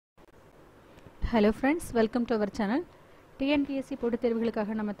Hello friends, welcome to our channel. TNPSC போட்டித்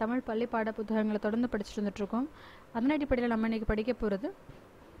தேர்வுகளுக்காக நம்ம தமிழ் பள்ளி பாட புத்தகங்களை தொடர்ந்து படிச்சுட்டு வந்துட்டு இருக்கோம். அதன் அடிப்படையில் நம்ம இன்னைக்கு படிக்க போகிறது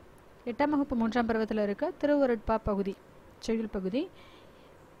 8ஆம் வகுப்பு 3ஆம் பருவத்தில் இருக்க திருவருட்பா பகுதி, செய்யுள் பகுதி.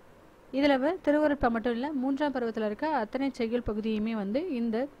 இதில் திருவருட்பா மட்டும் இல்லை, 3ஆம் பருவத்தில் இருக்க அத்தனை செய்யுள் பகுதியுமே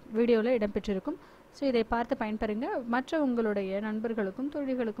இந்த வீடியோவில் இடம்பெற்றிருக்கும். ஸோ இதை பார்த்து பயன்பெறுங்க. மற்ற உங்களுடைய நண்பர்களுக்கும்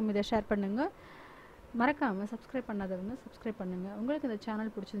தோழிகளுக்கும் இதை ஷேர் பண்ணுங்கள். மறக்காமல் சப்ஸ்கிரைப் பண்ணாதவங்க சப்ஸ்கிரைப் பண்ணுங்கள். உங்களுக்கு இந்த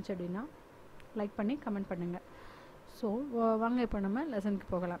சேனல் பிடிச்சிருந்துச்சு அப்படின்னா லைக் பண்ணி கமெண்ட் பண்ணுங்கள். ஸோ வாங்க இப்போ நம்ம லெசனுக்கு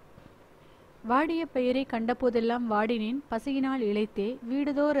போகலாம். வாடிய பெயரை கண்டபோதெல்லாம் வாடினேன், பசியினால் இளைத்தே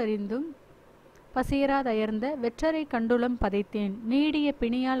வீடுதோர் அறிந்தும் பசியராதயர்ந்த வெற்றரை கண்டுளம் பதைத்தேன், நீடிய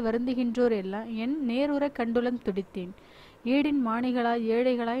பிணியால் வருந்துகின்றோர் எல்லாம் என் நேருற கண்டுளம் துடித்தேன், ஏடின் மாணிகளாய்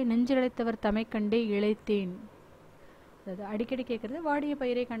ஏழைகளாய் நெஞ்சிழைத்தவர் தமை கண்டே இளைத்தேன். அதாவது அடிக்கடி கேட்குறது வாடிய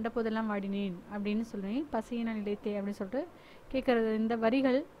பயிரை கண்ட போதெல்லாம் வாடினேன் அப்படின்னு சொல்லி பசியினால் இளைத்தே அப்படின்னு சொல்லிட்டு கேட்கறது. இந்த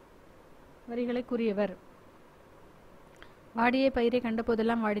வரிகளை கூறியவர் வாடிய பயிரை கண்ட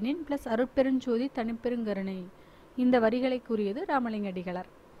போதெல்லாம் வாடினேன் ப்ளஸ் அருட்பெருஞ்சோதி தனிப்பெருங்கருணை, இந்த வரிகளை கூறியது ராமலிங்க அடிகளார்.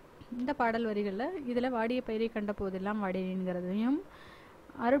 இந்த பாடல் வரிகளில் இதில் வாடிய பயிரை கண்ட போதெல்லாம் வாடினேங்கிறதையும்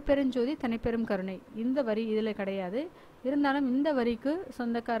அருட்பெருஞ்சோதி தனிப்பெரும் கருணை இந்த வரி இதில் கிடையாது. இருந்தாலும் இந்த வரிக்கு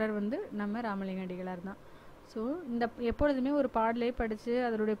சொந்தக்காரர் நம்ம ராமலிங்க அடிகளார் தான். ஸோ இந்த எப்பொழுதுமே ஒரு பாடலை படித்து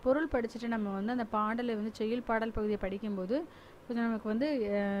அதனுடைய பொருள் படிச்சுட்டு நம்ம அந்த பாடலை செய்யுள் பாடல் பகுதியை படிக்கும்போது கொஞ்சம் நமக்கு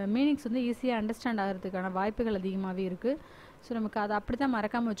மீனிங்ஸ் ஈஸியாக அண்டர்ஸ்டாண்ட் ஆகிறதுக்கான வாய்ப்புகள் அதிகமாகவே இருக்குது. ஸோ நமக்கு அதை அப்படி தான்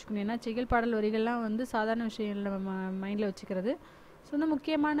மறக்காமல் வச்சுக்கணும். ஏன்னா செய்யுள் பாடல் வரிகள்லாம் சாதாரண விஷயங்கள் நம்ம மைண்டில் வச்சுக்கிறது. ஸோ இந்த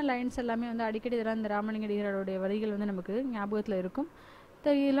முக்கியமான லைன்ஸ் எல்லாமே அடிக்கடி இதெல்லாம் இந்த ராமலிங்க அடிகளாருடைய வரிகள் நமக்கு ஞாபகத்தில் இருக்கும்.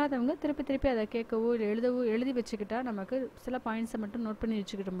 இல்லாதவங்க திருப்பி திருப்பி அதை கேட்கவோ இல்லை எழுதி வச்சுக்கிட்டா நமக்கு சில பாயிண்ட்ஸை மட்டும் நோட் பண்ணி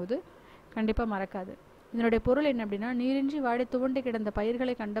வச்சுக்கிடும் போது கண்டிப்பாக மறக்காது. இதனுடைய பொருள் என்ன அப்படின்னா, நீரின்றி வாடி துவண்டு கிடந்த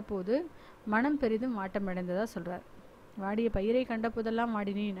பயிர்களை கண்டபோது மனம் பெரிதும் வாட்டம் அடைந்ததாக சொல்கிறார். வாடிய பயிரை கண்ட போதெல்லாம்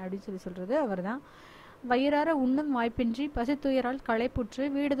வாடினேன் அப்படின்னு சொல்கிறது அவர் தான். வயிறார உண்ணும் வாய்ப்பின்றி பசித்துயரால் களைப்புற்று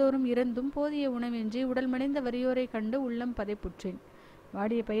வீடுதோறும் இறந்தும் போதிய உணவின்றி உடல் மணிந்த வறியோரை கண்டு உள்ளம் பதைப்புற்றேன்.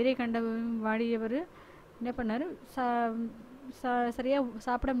 வாடிய பயிரை கண்ட வாடியவர் என்ன பண்ணார், சரியாக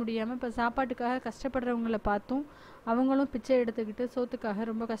சாப்பிட முடியாமல் இப்போ சாப்பாட்டுக்காக கஷ்டப்படுறவங்கள பார்த்தும் அவங்களும் பிச்சை எடுத்துக்கிட்டு சோத்துக்காக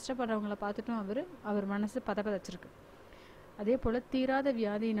ரொம்ப கஷ்டப்படுறவங்கள பார்த்துட்டும் அவர் மனசு பதப்பதச்சிருக்கு. அதே போல் தீராத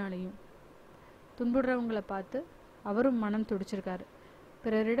வியாதியினாலையும் துன்புடுறவங்களை பார்த்து அவரும் மனம் துடிச்சிருக்காரு.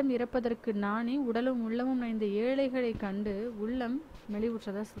 பிறரிடம் இறப்பதற்கு நானே உடலும் உள்ளமும் நைந்த ஏழைகளை கண்டு உள்ளம்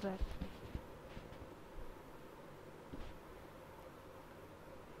மெலிவுற்றதா சொல்றார்.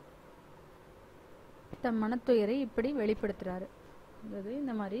 தம் மனத்துயரை இப்படி வெளிப்படுத்துறாரு. அதாவது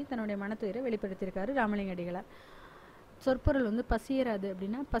இந்த மாதிரி தன்னுடைய மனத்துயரை வெளிப்படுத்தியிருக்காரு ராமலிங்க அடிகளார். சொற்பொருள் பசியராது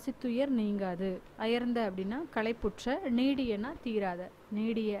அப்படின்னா பசித்துயர் நீங்காது, அயர்ந்த அப்படின்னா களைப்புற்ற, நீடியனா தீராத,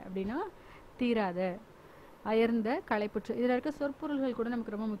 நீடிய அப்படின்னா தீராத, அயர்ந்த களைப்புற்று. இதில் இருக்க சொற்பொருள்கள் கூட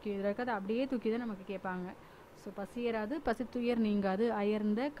நமக்கு ரொம்ப முக்கியம். இதில் இருக்காது அப்படியே தூக்கி தான் நமக்கு கேட்பாங்க. ஸோ பசியராது, பசித்துயர் நீங்காது,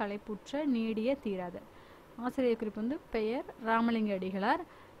 அயர்ந்த களைப்புற்ற, நீடிய தீராத. ஆசிரியர் குறிப்பு பெயர் ராமலிங்க அடிகளார்.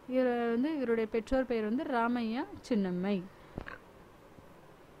 இவருடைய பெற்றோர் பெயர் ராமையா சின்னம்மை.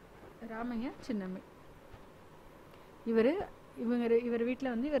 ராமையா சின்னம்மை. இவர்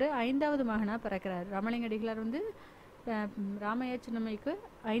வீட்டில் இவர் 5வது மகனாக பிறக்கிறார். ராமலிங்க அடிகளார் ராமையா சின்னம்மைக்கு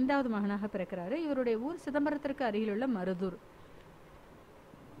 5வது மகனாக பிறக்கிறாரு. இவருடைய ஊர் சிதம்பரத்திற்கு அருகிலுள்ள மருதூர்.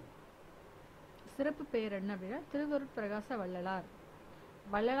 சிறப்பு பெயர் என்ன அப்படின்னா திருவருட்பிரகாச வள்ளலார்.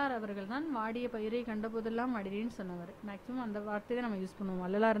 வள்ளலார் அவர்கள் தான் வாடிய பயிரை கண்டபோதெல்லாம் வாடினேன்னு சொன்னவர். மேக்சிமம் அந்த வார்த்தையை தான் நம்ம யூஸ் பண்ணுவோம்,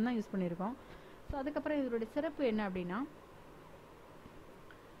 வள்ளலார் தான் யூஸ் பண்ணியிருக்கோம். ஸோ அதுக்கப்புறம் இவருடைய சிறப்பு என்ன அப்படின்னா,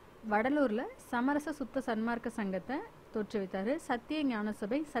 வடலூரில் சமரச சுத்த சன்மார்க்க சங்கத்தை தோற்றுவித்தார். சத்திய ஞான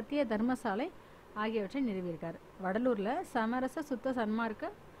சபை, சத்திய தர்மசாலை ஆகியவற்றை நிறுவியிருக்கார். வடலூரில் சமரச சுத்த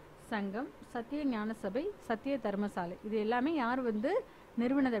சன்மார்க்க சங்கம், சத்திய ஞான சபை, சத்திய தர்மசாலை இது எல்லாமே யார்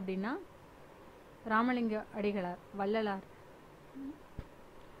நிறுவனது அப்படின்னா ராமலிங்க அடிகளார், வள்ளலார்.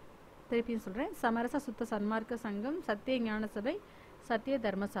 திருப்பியும் சொல்கிறேன், சமரச சுத்த சன்மார்க்க சங்கம், சத்திய ஞான சபை, சத்திய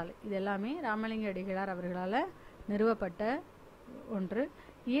தர்மசாலை இது எல்லாமே ராமலிங்க அடிகளார் அவர்களால் நிறுவப்பட்ட ஒன்று.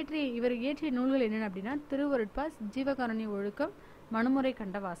 இவர் இயற்றிய நூல்கள் என்னென்ன அப்படின்னா திருவருட்பா, ஜீவகாருண்ய ஒழுக்கம், மனுமுறை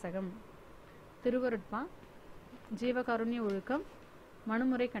கண்ட வாசகம். திருவருட்பா, ஜீவகாருண்ய ஒழுக்கம்,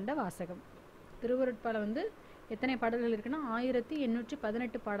 மனுமுறை கண்ட வாசகம். திருவருட்பால எத்தனை பாடல்கள் இருக்குன்னா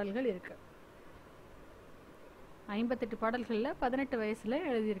 1818 பாடல்கள் இருக்கு. 58 பாடல்களில் 18 வயசுல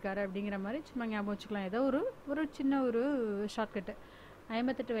எழுதியிருக்காரு அப்படிங்கிற மாதிரி சும்மா ஞாபகம் வச்சுக்கலாம். ஏதோ ஒரு சின்ன ஒரு ஷார்ட்கட்டு.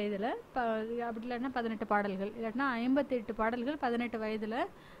 58 வயதில் அப்படி இல்லாட்டினா 18 பாடல்கள், இல்லாட்டினா 58 பாடல்கள் 18 வயதில்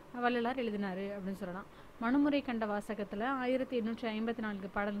வள்ளலார் எழுதினார் அப்படின்னு சொல்லலாம். மனுமுறை கண்ட வாசகத்தில் 1854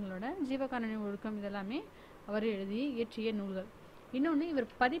 பாடல்களோட ஜீவகாருண்ய ஒழுக்கம் இதெல்லாமே அவர் இயற்றிய நூல்கள். இன்னொன்று இவர்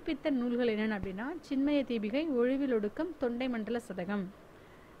பதிப்பித்த நூல்கள் என்னென்ன அப்படின்னா சின்மய தீபிகை, ஒழிவில் ஒடுக்கம், தொண்டை மண்டல சதகம்.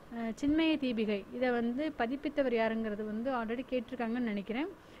 சின்மய தீபிகை இதை வந்து பதிப்பித்தவர் யாருங்கிறது வந்து ஆல்ரெடி கேட்டிருக்காங்கன்னு நினைக்கிறேன்.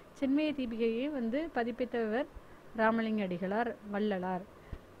 சின்மய தீபிகையை வந்து பதிப்பித்தவர் ராமலிங்க அடிகளார், வள்ளலார்.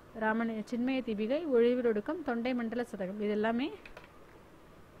 சின்மய தீபிகை, ஒழிவிலொடுக்கம், தொண்டை மண்டல சதகம் இது எல்லாமே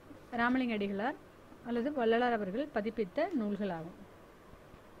ராமலிங்க அடிகளார் அல்லது வள்ளலார் அவர்கள் பதிப்பித்த நூல்களாகும்.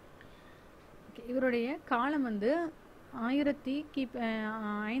 இவருடைய காலம் வந்து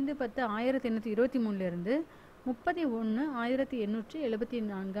 5/10/1823 இருந்து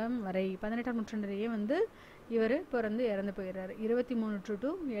 30/1/1874 வரை 18ஆம் நூற்றாண்டிலேயே வந்து இவர் பிறந்து இறந்து போயிடுறாரு. 23 to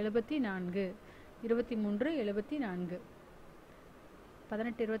 74 23 74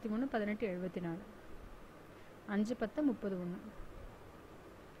 18 23 18 74 5/10/31.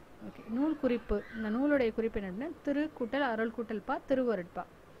 ஓகே, நூல் குறிப்பு. இந்த நூலுடைய குறிப்பு என்ன? திரு கூட்டல் அருள் கூட்டல் பா திருவருட்பா.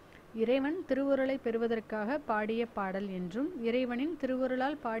 இறைவன் திருவருளை பெறுவதற்காக பாடிய பாடல் என்றும் இறைவனின்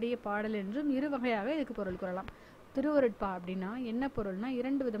திருவருளால் பாடிய பாடல் என்றும் இரு வகையாக இதுக்கு பொருள் கூறலாம். திருவருட்பா அப்படின்னா என்ன பொருள்னா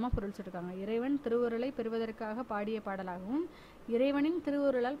 2 விதமாக பொருள் சொல்லியிருக்காங்க. இறைவன் திருவருளை பெறுவதற்காக பாடிய பாடலாகவும் இறைவனின்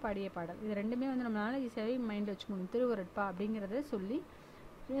திருவருளால் பாடிய பாடல். இது ரெண்டுமே வந்து நம்மளால ஈஸியாகவே மைண்டில் வச்சுக்க முடியும். திருவருட்பா அப்படிங்கிறத சொல்லி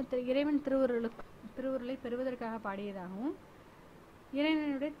இறைவன் திருவருளை பெறுவதற்காக பாடியதாகவும்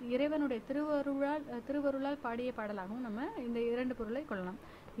இறைவனுடைய திருவருளால் பாடிய பாடலாகவும் நம்ம இந்த 2 பொருளை கொள்ளலாம்.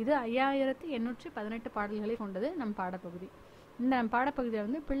 இது 5818 பாடல்களை கொண்டது நம் பாடப்பகுதி. இந்த பாடப்பகுதியில்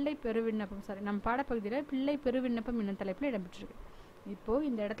வந்து பிள்ளை பெருவிண்ணப்பம் நம் பாடப்பகுதியில் பிள்ளை பெருவிண்ணப்பம் என்னும் தலைப்பில் இடம்பெற்றிருக்கு. இப்போ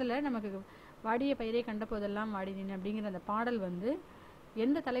இந்த இடத்துல நமக்கு வாடிய பயிரை கண்ட போதெல்லாம் வாடினேன் அப்படிங்கிற அந்த பாடல் வந்து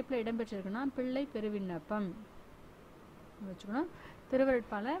எந்த தலைப்பில் இடம்பெற்றிருக்குன்னா பிள்ளை பெருவிண்ணப்பம் வச்சுக்கணும்.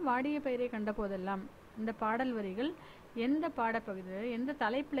 திருவருட்பால வாடிய பயிரை கண்ட போதெல்லாம் இந்த பாடல் வரிகள் எந்த பாடப்பகுதியில் எந்த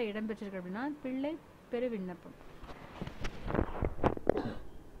தலைப்பில் இடம்பெற்றிருக்கு அப்படின்னா பிள்ளை பெருவிண்ணப்பம்,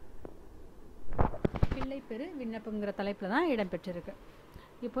 பிள்ளை பெரு விண்ணப்பங்கிற தலைப்பில் தான் இடம்பெற்றிருக்கு.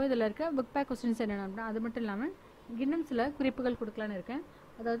 இப்போ இதில் இருக்க புக் பேக் கொஸ்டின்ஸ் என்னென்னா அது மட்டும் இல்லாமல் இன்னும் சில குறிப்புகள் கொடுக்கலான்னு இருக்கேன்.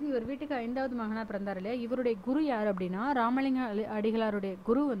 அதாவது இவர் வீட்டுக்கு 5வது மகனாக பிறந்தார் இல்லையா, இவருடைய குரு யார் அப்படின்னா ராமலிங்க அடிகளாருடைய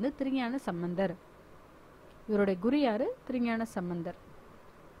குரு வந்து திருஞான சம்பந்தர். இவருடைய குரு யாரு? திருஞான சம்பந்தர்.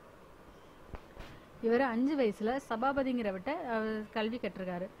 இவர் 5 வயசுல சபாபதிங்கிறவட்ட கல்வி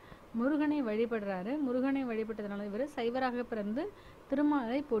கற்றிருக்காரு. முருகனை வழிபடுறாரு. முருகனை வழிபட்டதுனால இவர் சைவராக பிறந்து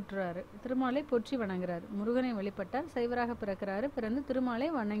திருமாலை போற்றுறாரு. திருமாலை போற்றி வணங்குறாரு. முருகனை வழிபட்டார், சைவராக பிறக்கிறாரு. பிறந்து திருமாலை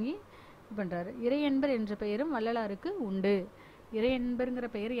வணங்கி பண்றாரு. இறையன்பர் என்ற பெயரும் வள்ளலாருக்கு உண்டு. இறையன்பருங்கிற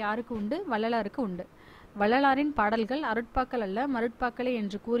பெயர் யாருக்கு உண்டு? வள்ளலாருக்கு உண்டு. வள்ளலாரின் பாடல்கள் அருட்பாக்கள் அல்ல மருட்பாக்களே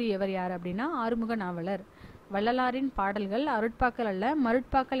என்று கூறியவர் யார் அப்படின்னா ஆறுமுக நாவலர். வள்ளலாரின் பாடல்கள் அருட்பாக்கள் அல்ல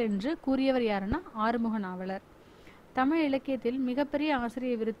மருட்பாக்கள் என்று கூறியவர் யாருன்னா ஆறுமுக நாவலர். தமிழ் இலக்கியத்தில் மிகப்பெரிய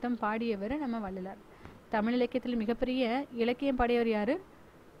ஆசிரிய விருத்தம் பாடியவர் நம்ம வள்ளலார். தமிழ் இலக்கியத்தில் மிகப்பெரிய இலக்கியம் பாடியவர் யாரு?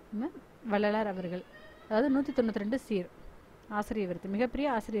 வள்ளலார் அவர்கள். அதாவது 192 சீர் ஆசிரிய விருத்தம், மிகப்பெரிய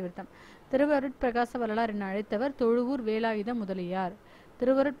ஆசிரிய விருத்தம். திருவருட்பிரகாச வள்ளலார் என அழைத்தவர் தொழுவூர் வேலாயுத முதலியார்.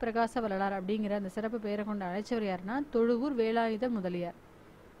 திருவருட்பிரகாச வள்ளலார் அப்படிங்கிற அந்த சிறப்பு பெயரை கொண்டு அழைச்சவர் யாருன்னா தொழுவூர் வேலாயுத முதலியார்.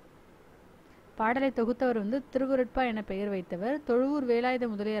 பாடலை தொகுத்தவர் வந்து திருவருட்பா என பெயர் வைத்தவர். தொழுவூர் வேலாயுத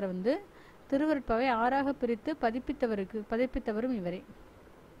முதலியார் வந்து திருவருட்பாவை 6ஆக பிரித்து பதிப்பித்தவரும் இவரே.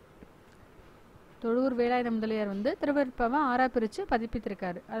 தொழுவூர் வேலாயுத முதலியார் வந்து திருவருட்பாவை 6ஆக பிரித்து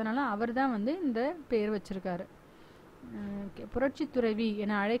பதிப்பித்திருக்காரு. அதனால அவர் தான் வந்து இந்த பெயர் வச்சிருக்காரு. புரட்சி துறவி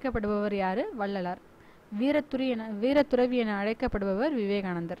என அழைக்கப்படுபவர் யாரு? வள்ளலார். வீரத்துறவி என அழைக்கப்படுபவர்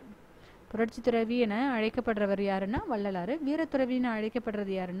விவேகானந்தர். புரட்சி துறவி என அழைக்கப்படுறவர் யாருன்னா வள்ளலார். வீரத்துறவி என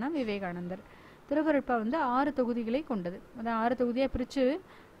அழைக்கப்படுறது யாருன்னா விவேகானந்தர். திருவருட்பா வந்து 6 தொகுதிகளை கொண்டது. அதான் 6 தொகுதியாக பிரித்து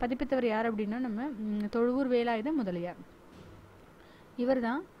பதிப்பித்தவர் யார் அப்படின்னா நம்ம தொழுவூர் வேலாயுத முதலியார். இவர்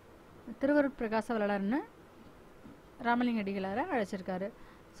தான் திருவருட்பிரகாச வள்ளலார்னு ராமலிங்க அடிகளாரை அழைச்சிருக்காரு.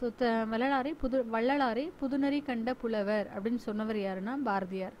 ஸோ வள்ளலாரை புதுநெறி கண்ட புலவர் அப்படின்னு சொன்னவர் யாருன்னா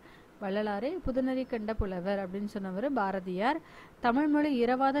பாரதியார். வள்ளலாரை புதுநெறி கண்ட புலவர் அப்படின்னு சொன்னவர் பாரதியார். தமிழ்மொழி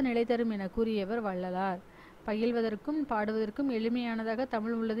இரவாத நிலை தரும் என கூறியவர் வள்ளலார். பயில்வதற்கும் பாடுவதற்கும் எளிமையானதாக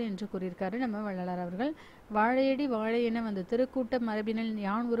தமிழ் உள்ளது என்று கூறியிருக்காரு நம்ம வள்ளலார் அவர்கள். வாழையடி வாழை என வந்து திருக்கூட்ட மரபினில்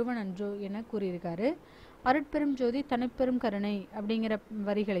யான் ஒருவன் அன்றோ என கூறியிருக்காரு. அருட்பெரும் ஜோதி தனிப்பெரும் கருணை அப்படிங்கிற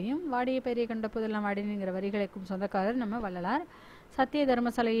வரிகளையும் வாடிய பெயரை கண்ட போதெல்லாம் வாடினுங்கிற வரிகளுக்கும் சொந்தக்காரர் நம்ம வள்ளலார். சத்திய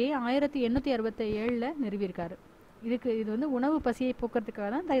தர்மசாலையை 1867 நிறுவியிருக்காரு. இது வந்து உணவு பசியை போக்குறதுக்காக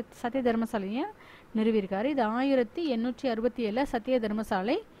தான் சத்திய தர்மசாலையை நிறுவியிருக்காரு. இது 1867 சத்திய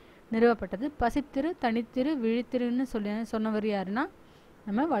தர்மசாலை நிறுவப்பட்டது. பசித்திரு தனித்திரு விழித்திருன்னு சொன்னவர் யாருன்னா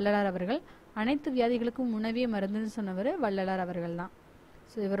நம்ம வள்ளலார் அவர்கள். அனைத்து வியாதிகளுக்கும் உணவே மருந்துன்னு சொன்னவர் வள்ளலார் அவர்கள் தான்.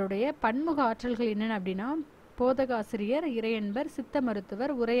 ஸோ இவருடைய பன்முக ஆற்றல்கள் என்னென்ன அப்படின்னா போதகாசிரியர், இறையன்பர், சித்த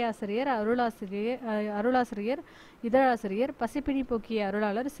மருத்துவர், உரையாசிரியர், அருளாசிரியர், இதழாசிரியர், பசிப்பினி போக்கிய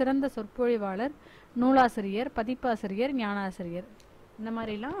அருளாளர், சிறந்த சொற்பொழிவாளர், நூலாசிரியர், பதிப்பாசிரியர், ஞானாசிரியர், இந்த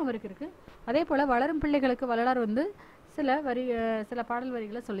மாதிரிலாம் அவருக்கு இருக்கு. அதே போல் வளரும் பிள்ளைகளுக்கு வள்ளலார் வந்து சில பாடல்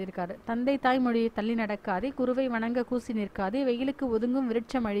வரிகளை சொல்லியிருக்காரு. தந்தை தாய் மொழியை தள்ளி நடக்காதே, குருவை வணங்க கூசி நிற்காதே, வெயிலுக்கு ஒதுங்கும்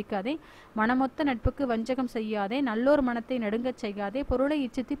விருட்சம் அழிக்காதே, மனமொத்த நட்புக்கு வஞ்சகம் செய்யாதே, நல்லோர் மனத்தை நடுங்கச் செய்யாதே, பொருளை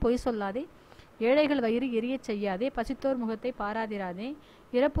இச்சித்தி பொய் சொல்லாதே, ஏழைகள் வயிறு எரியச் செய்யாதே, பசித்தோர் முகத்தை பாராதிராதே,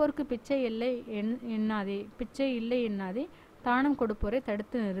 இறப்போர்க்கு பிச்சை இல்லை எண்ணாதே, தானம் கொடுப்போரை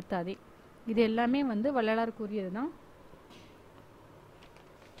தடுத்து நிறுத்தாதே. இது எல்லாமே வள்ளலார் கூறியது தான்.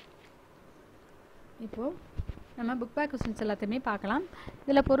 இப்போ நம்ம புக் பேக் கொஸ்டின்ஸ் எல்லாத்தையுமே பார்க்கலாம்.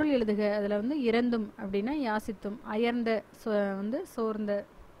 இதில் பொருள் எழுதுக. அதில் இறந்தும் அப்படின்னா யாசித்தும், அயர்ந்த சோர்ந்த,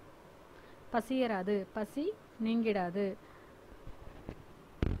 பசியராது பசி நீங்கிடாது,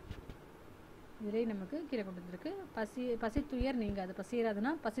 இதிலே நமக்கு கீழே கொண்டு வந்திருக்கு. பசித்துயர் நீங்காது,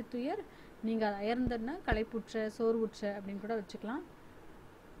 பசியராதுன்னா பசித்துயர் நீங்காது, அயர்ந்தன்னா களைப்புற்ற சோர்வுற்ற அப்படின்னு கூட வச்சுக்கலாம்.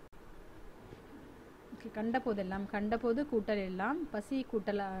 கண்ட போதெல்லாம், கண்டபோது கூட்டல் எல்லாம், பசி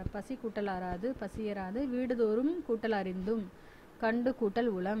கூட்டலாராது பசியராது, வீடுதோறும் கூட்டல் அறிந்தும், கண்டு கூட்டல்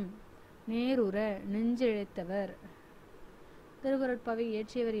உளம், நேருற நெஞ்சிழைத்தவர். திருவருட்பாவை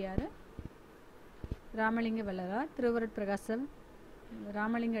இயற்றியவர் யாரு? ராமலிங்க வள்ளலார்.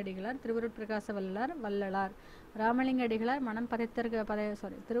 ராமலிங்க அடிகளார், திருவருட்பிரகாச வள்ளலார். ராமலிங்க அடிகளார் மனம்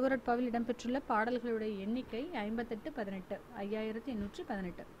திருவருட்பாவில் இடம்பெற்றுள்ள பாடல்களுடைய எண்ணிக்கை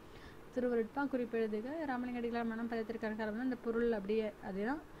 5818. திருவருட்பா குறிப்பெழுதுக. ராமலிங்க அடிகளார் மனம் பதைத்திருக்காரு காரணம் இந்த பொருள் அப்படியே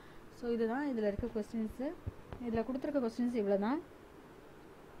அதுதான். ஸோ இதுதான் இதில் இருக்க கொஸ்டின்ஸு. இதில் கொடுத்துருக்க கொஸ்டின்ஸ் இவ்வளோ தான்.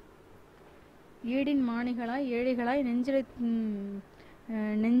 ஏடின் மாணிகளாய் ஏழைகளாய்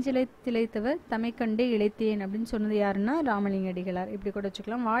நெஞ்சிலை திளைத்தவர் தமை கண்டே இழைத்தேன் அப்படின்னு சொன்னது யாருன்னா ராமலிங்க அடிகளார். இப்படி கூட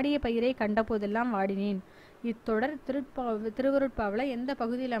வச்சுக்கலாம். வாடிய பயிரை கண்ட போதெல்லாம் வாடினேன். இத்தொடர் திருவருட்பாவில் எந்த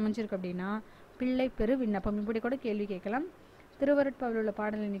பகுதியில் அமைஞ்சிருக்கு அப்படின்னா பிள்ளை பெரு விண்ணப்பம். இப்படி கூட கேள்வி கேட்கலாம். திருவருட்பாவில் உள்ள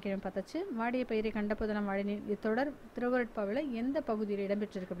பாடல் எண்ணிக்கை பார்த்தாச்சு. வாடிய பயிரை கண்ட போதெல்லாம் வாடினேன். இத்தொடர் திருவருட்பாவில் எந்த பகுதியில்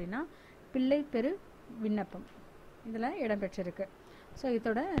இடம்பெற்றிருக்கு அப்படின்னா பிள்ளை பெரு விண்ணப்பம் இதில் இடம்பெற்றிருக்கு. ஸோ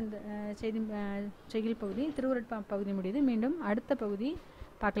இதோட இந்த செய்யுள் பகுதி திருவருட்பா பகுதி முடியுது. மீண்டும் அடுத்த பகுதி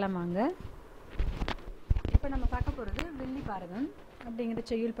பார்க்கலாம் வாங்க. இப்போ நம்ம பார்க்க போகிறது வில்லி பாரதம் அப்படிங்கிற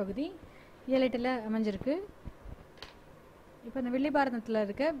செய்யுள் பகுதி 7-8 அமைஞ்சிருக்கு. இப்போ இந்த வில்லி பாரதத்தில்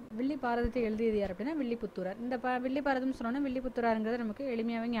இருக்க வில்லி பாரதத்தை எழுதியது யார் அப்படின்னா வில்லிபுத்தூரார். இந்த வில்லி பாரதம் சொன்னோன்னா வில்லிபுத்தூராருங்கிறது நமக்கு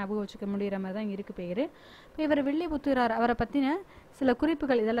எளிமையாகவே ஞாபகம் வச்சுக்க முடிகிற மாதிரி தான் இருக்குது பேர். இப்போ இவர் வில்லிபுத்தூரார் அவரை பற்றின சில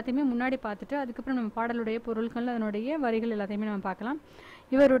குறிப்புகள் இதெல்லாத்தையுமே முன்னாடி பார்த்துட்டு அதுக்கப்புறம் நம்ம பாடலுடைய பொருட்கள் அதனுடைய வரிகள் எல்லாத்தையுமே நம்ம பார்க்கலாம்.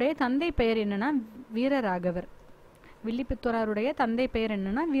 இவருடைய தந்தை பெயர் என்னன்னா வீரராகவர். வில்லிபுத்தூராருடைய தந்தை பெயர்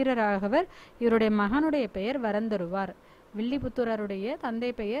என்னன்னா வீரராகவர். இவருடைய மகனுடைய பெயர் வரந்தருவார். வில்லிபுத்தூராருடைய தந்தை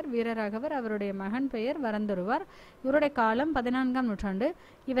பெயர் வீரராகவர், அவருடைய மகன் பெயர் வரந்தருவார். இவருடைய காலம் 14ஆம் நூற்றாண்டு.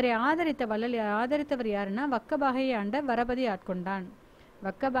 இவரை ஆதரித்தவர் யாருன்னா வக்கபாகையை ஆண்ட வரபதி ஆட்கொண்டான்.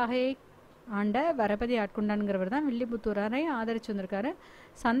 வக்கபாகையை ஆண்ட வரபதி ஆட்கொண்டான்ங்கிறவர் தான் வில்லிபுத்தூராரை ஆதரிச்சு வந்திருக்காரு.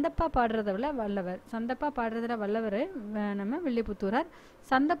 சந்தப்பா பாடுறதுல வல்லவர் நம்ம வில்லிபுத்தூரார்.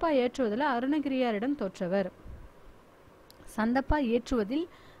 சந்தப்பா ஏற்றுவதில் அருணகிரியாரிடம்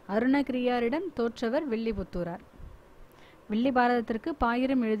தோற்றவர் வில்லிபுத்தூரார். வில்லி பாரதத்திற்கு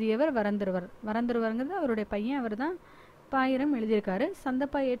பாயிரம் எழுதியவர் வரந்தருவர்ங்கிறது அவருடைய பையன். அவர் தான் பாயிரம் எழுதியிருக்காரு.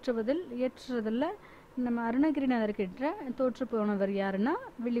 சந்தப்பா ஏற்றுறதில் நம்ம அருணகிரிநாதர்கிட்ட தோற்று போனவர் யாருன்னா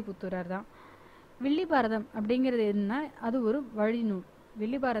வில்லிபுத்தூரார் தான். வில்லி பாரதம் அப்படிங்கிறது என்ன? அது ஒரு வழிநூல்.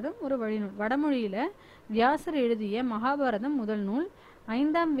 வில்லி பாரதம் ஒரு வழிநூல். வடமொழியில வியாசர் எழுதிய மகாபாரதம் முதல் நூல்.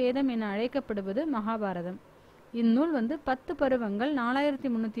 5ஆம் வேதம் என அழைக்கப்படுவது மகாபாரதம். இந்நூல் 10 பருவங்கள்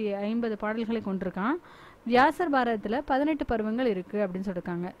 4350 பாடல்களை கொண்டிருக்கான். வியாசர் பாரதத்தில் 18 பருவங்கள் இருக்கு அப்படின்னு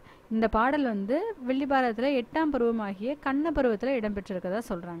சொல்லியிருக்காங்க. இந்த பாடல் வில்லி பாரதத்தில் 8ஆம் பருவமாகிய கண்ண பருவத்தில் இடம்பெற்றிருக்கதா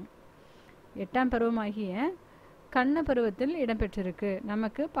சொல்றாங்க. 8ஆம் பருவமாகிய கண்ண பருவத்தில் இடம்பெற்றிருக்கு.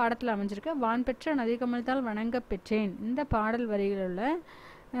 நமக்கு பாடத்தில் அமைஞ்சிருக்க வான் பெற்ற நதி கமழ்த்தால் வணங்க பெற்றேன். இந்த பாடல் வரிகள் உள்ள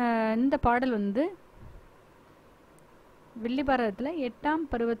இந்த பாடல் வில்லி பாரதத்தில் 8ஆம்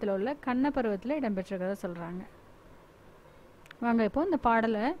பருவத்தில் உள்ள கண்ண பருவத்தில் இடம்பெற்றிருக்கதா சொல்றாங்க. வாங்க இப்போ இந்த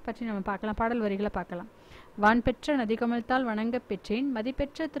பாடலை பற்றி நம்ம பார்க்கலாம். பாடல் வரிகளை பார்க்கலாம். வான் பெற்ற நதி கமழ்த்தால் வணங்க பெற்றேன்,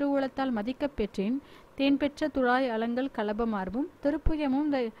 மதிப்பெற்ற திருவுளத்தால் மதிக்க பெற்றேன், தேன் பெற்ற துழாய் அலங்கல் கலபமார்பும்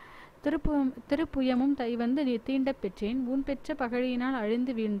திருப்புயமும் தைவந்து நீ தீண்ட பெற்றேன், ஊன் பெற்ற பகழியினால்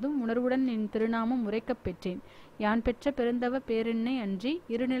அழிந்து வீழ்ந்தும் உணர்வுடன் என் திருநாமம் உரைக்க பெற்றேன், யான் பெற்ற பெருந்தவ பேரென்னை அன்றி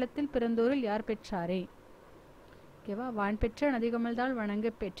இருநிலத்தில் பிறந்தோரில் யார் பெற்றாரே. ஓகேவா? வான் பெற்ற நதிகமழ்தால் வணங்க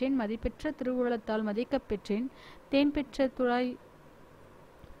பெற்றேன், மதிப்பெற்ற திருவுளத்தால் மதிக்க பெற்றேன், தேன் பெற்ற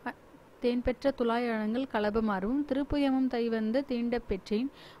துழாய் அலங்கல் கலபமாறும் திருப்புயமும் தைவந்து தீண்ட பெற்றேன்,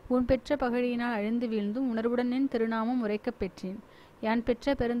 ஊன் பெற்ற பகழியினால் அழிந்து வீழ்ந்தும் உணர்வுடன் என் திருநாமம் உரைக்க பெற்றேன், யான்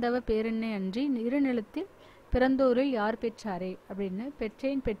பெற்ற பெருந்தவ பேரென்னை அன்றி இருநிலத்தில் பிறந்தோரில் யார் பெற்றாரே அப்படின்னு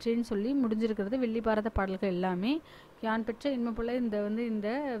பெற்றேன்னு சொல்லி முடிஞ்சிருக்கிறது வில்லி பாரத பாடல்கள் எல்லாமே. யான் பெற்ற இன்மை போல இந்த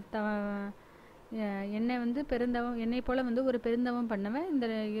என்னை வந்து என்னை போல வந்து ஒரு பெருந்தவம் பண்ணவன்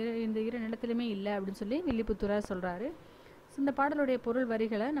இந்த இரு நிலத்திலுமே இல்லை அப்படின்னு சொல்லி வில்லிபுத்தூரார் சொல்கிறாரு. இந்த பாடலுடைய பொருள்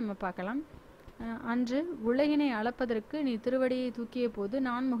வரிகளை நம்ம பார்க்கலாம். அன்று உலகினை அளப்பதற்கு நீ திருவடியை தூக்கிய போது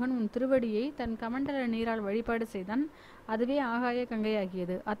நான்முகன் உன் திருவடியை தன் கமண்டல நீரால் வழிபாடு செய்தான். அதுவே ஆகாய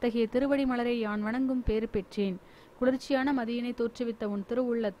கங்கையாகியது. அத்தகைய திருவடி மலரை யான் வணங்கும் பேறு பெற்றேன். குளிர்ச்சியான மதியினை தோற்றுவித்த உன்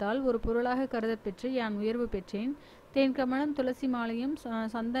திருவுள்ளத்தால் ஒரு பொருளாக கருதப் பெற்று யான் உயர்வு பெற்றேன். தேன் கமலம் துளசி மாலையும்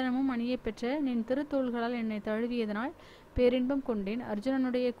சந்தனமும் அணிய பெற்ற நின் திருத்தோள்களால் என்னை தழுவியதனால் பேரின்பம் கொண்டேன்.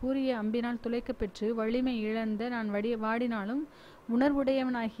 அர்ஜுனனுடைய கூறிய அம்பினால் துளைக்க பெற்று வலிமை இழந்த நான் வாடினாலும்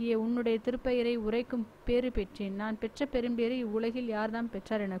உணர்வுடையவனாகிய உன்னுடைய திருப்பெயரை உரைக்கும் பேறு பெற்றேன். நான் பெற்ற பெரும்பேறு இவ்வுலகில் யார்தான்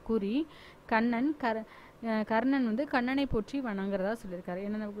பெற்றார் என கூறி கர்ணன் வந்து கண்ணனை போற்றி வணங்குறதா சொல்லியிருக்காரு.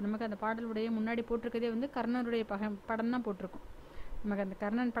 ஏன்னா நமக்கு அந்த பாடலுடைய முன்னாடி போட்டிருக்கதே வந்து கர்ணனுடைய படம் தான் போட்டிருக்கும். நமக்கு அந்த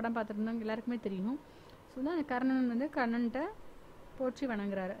கர்ணன் படம் பார்த்துருந்தவங்க எல்லாருக்குமே தெரியும். ஸோ தான் அந்த கர்ணன் வந்து கண்ணன்கிட்ட போற்றி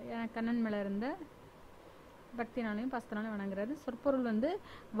வணங்குறாரு. கண்ணன் மேலே இருந்த பக்தினாலையும் பாசத்தினாலையும் வணங்குறாரு. சொற்பொருள் வந்து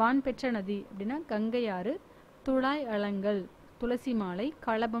வான் பெற்ற நதி அப்படின்னா கங்கையாறு, துழாய் அலங்கல், துளசி மாலை,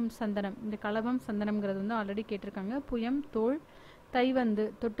 களபம் சந்தனம். இந்த களபம் சந்தனம்ங்கிறது வந்து ஆல்ரெடி கேட்டிருக்காங்க. புயம், தோல், தைவந்து,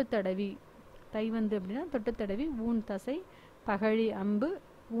 தொட்டு தடவி. தைவந்து அப்படின்னா தொட்டு தடவி. ஊன் தசை, பகழி அம்பு.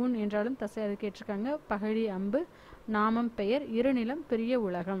 ஊன் என்றாலும் தசை, அது கேட்டிருக்காங்க. பகழி அம்பு, நாமம் பெயர், இருநிலம் பெரிய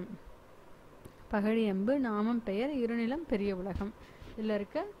உலகம். பகழி அம்பு, நாமம் பெயர், இருநிலம் பெரிய உலகம். இதில்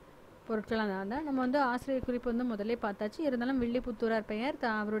இருக்க பொருட்களாக தான் நம்ம வந்து ஆசிரியர் குறிப்பு வந்து முதலே பார்த்தாச்சு. இருந்தாலும் வில்லிபுத்தூரார் பெயர்,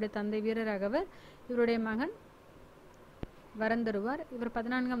 அவருடைய தந்தை வீரராகவர், இவருடைய மகன் வரந்தருவார். இவர்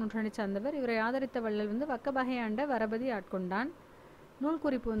 14ஆம் நூற்றாண்டை சார்ந்தவர். இவரை ஆதரித்த வள்ளல் வந்து வக்கபகையாண்ட வரபதி ஆட்கொண்டான். நூல்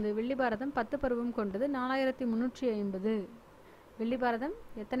குறிப்பு வந்து வில்லிபாரதம் 10 பருவம் கொண்டது, 4350. வில்லிபாரதம்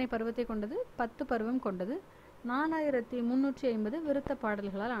எத்தனை பருவத்தை கொண்டது? 10 பருவம் கொண்டது, 4350 விருத்த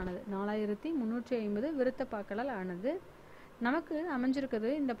பாடல்களால் ஆனது. 4350 விருத்த பாக்களால் ஆனது. நமக்கு அமைஞ்சிருக்குது,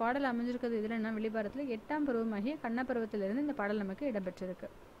 இந்த பாடல் அமைஞ்சிருக்கிறது இதில் என்ன? வில்லிபாரத்தில் 8ஆம் பருவமாகிய கண்ண பருவத்திலிருந்து இந்த பாடல் நமக்கு இடம்பெற்றிருக்கு.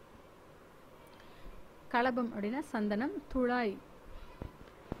 களபம் அப்படின்னா சந்தனம், துழாய்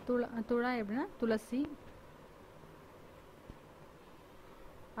அப்படின்னா துளசி,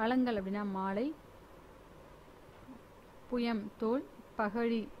 அலங்கல் அப்படின்னா மாலை, புயம் தோல்,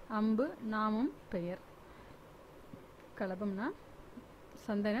 பகழி அம்பு, நாமம் பெயர். களபம்னா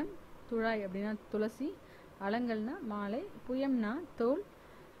சந்தனம், துழாய் அப்படின்னா துளசி, அலங்கல்னா மாலை, புயம்னா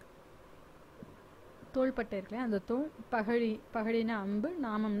தோள்பட்டை இருக்குல்லையா அந்த தோல், பகழினா அம்பு,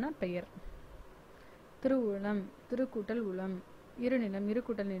 நாமம்னா பெயர். திருவுளம், திருக்கூட்டல் உளம், இருநிலம்,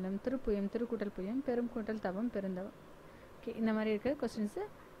 இருக்கூட்டல் நிலம், திருப்புயம், திருக்கூட்டல் புயம், பெரும் கூட்டல் தவம், பெருந்தவம். ஓகே, இந்த மாதிரி இருக்க கொஸ்டின்ஸு.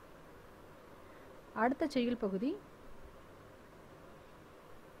 அடுத்த செய்யுள் பகுதி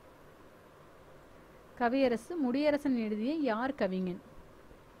கவியரசு முடியரசன் எழுதிய யார் கவிஞன்?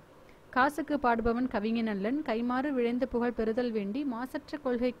 காசுக்கு பாடுபவன் கவிஞன் அல்லன், கைமாறு விழைந்து புகழ் பெறுதல் வேண்டி மாசற்ற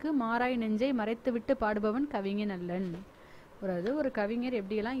கொள்கைக்கு மாறாய் நெஞ்சை மறைத்துவிட்டு பாடுபவன் கவிஞன் அல்லன். ஒரு கவிஞர்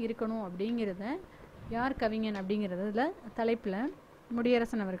எப்படியெல்லாம் இருக்கணும் அப்படிங்கிறத யார் கவிஞன் அப்படிங்கிறதுல தலைப்பில்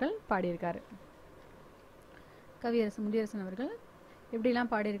முடியரசன் அவர்கள் பாடியிருக்காரு. கவியரசு முடியரசன் அவர்கள் எப்படிலாம்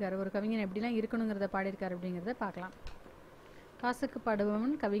பாடியிருக்காரு, ஒரு கவிஞன் எப்படிலாம் இருக்கணுங்கிறத பாடியிருக்காரு அப்படிங்கிறத பார்க்கலாம். காசுக்கு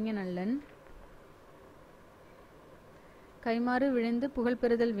பாடுபவன் கவிஞன் அல்லன், கைமாறு விழைந்து புகழ்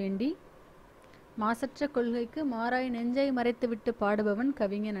பெறுதல் வேண்டி மாசற்ற கொள்கைக்கு மாறாய் நெஞ்சை மறைத்துவிட்டு பாடுபவன்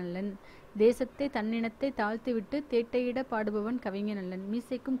கவிஞன் அல்லன், தேசத்தை தன்னினத்தை தாழ்த்திவிட்டு தேட்டையிட பாடுபவன் கவிஞன் அல்லன்,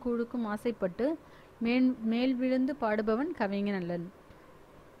 மீசைக்கும் கூழுக்கும் ஆசைப்பட்டு மேல் விழுந்து பாடுபவன் கவிஞன் அல்லன்,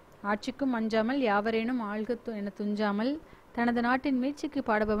 ஆட்சிக்கும் அஞ்சாமல் யாவரேனும் ஆள்க என துஞ்சாமல் தனது நாட்டின் மீட்சிக்கு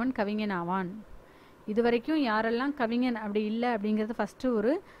பாடுபவன் கவிஞன் ஆவான். இதுவரைக்கும் யாரெல்லாம் கவிஞன் அப்படி இல்லை அப்படிங்கிறது ஃபஸ்ட்டு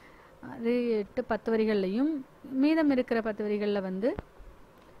ஒரு 8-10 வரிகள்லையும், மீதம் இருக்கிற 10 வரிகளில் வந்து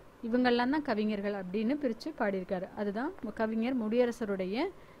இவங்கெல்லாம் தான் கவிஞர்கள் அப்படின்னு பிரித்து பாடியிருக்காரு. அதுதான் கவிஞர் முடியரசருடைய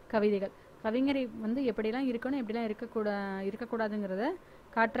கவிதைகள். கவிஞரை வந்து எப்படிலாம் இருக்கணும், எப்படிலாம் இருக்கக்கூடாதுங்கிறத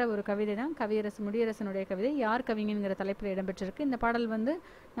காட்டுற ஒரு கவிதை தான் முடியரசனுடைய கவிதை யார் கவிஞங்கிற தலைப்பில் இடம்பெற்றிருக்கு. இந்த பாடல் வந்து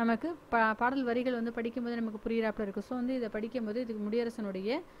நமக்கு பாடல் வரிகள் வந்து படிக்கும்போது நமக்கு புரியிறாப்புல இருக்குது. ஸோ வந்து இதை படிக்கும்போது இதுக்கு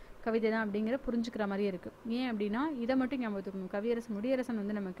முடியரசனுடைய கவிதை தான் அப்படிங்கிற புரிஞ்சுக்கிற மாதிரியே இருக்குது. ஏன் அப்படின்னா இதை மட்டும் ஞாபகத்துக்கும் முடியரசன்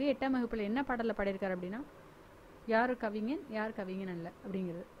வந்து நமக்கு 8ஆம் வகுப்பில் என்ன பாடலில் பாடியிருக்காரு அப்படின்னா யார் கவிஞன் யார் கவிஞன் அல்ல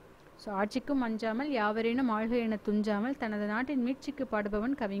அப்படிங்கிறது. ஸோ ஆட்சிக்கும் அஞ்சாமல் யாவரேனும் ஆள்க என துஞ்சாமல் தனது நாட்டின் மீட்சிக்கு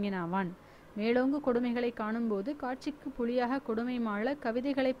பாடுபவன் கவிஞன் ஆவான், மேலோங்கு கொடுமைகளை காணும்போது காட்சிக்கு புலியாக கொடுமை மாள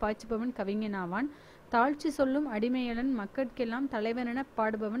கவிதைகளை பாய்ச்சுபவன் கவிஞன் ஆவான், தாழ்ச்சி சொல்லும் அடிமையலன் மக்கட்கெல்லாம் தலைவனென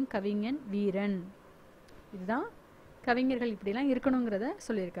பாடுபவன் கவிஞன் வீரன். இதுதான் கவிஞர்கள் இப்படிலாம் இருக்கணுங்கிறத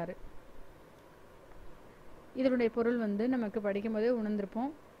சொல்லியிருக்காரு. இதனுடைய பொருள் வந்து நமக்கு படிக்கும் போதே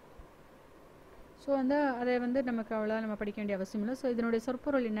உணர்ந்திருப்போம். ஸோ வந்து அதை வந்து நமக்கு அவ்வளோ நம்ம படிக்க வேண்டிய அவசியம் இல்லை. ஸோ இதனுடைய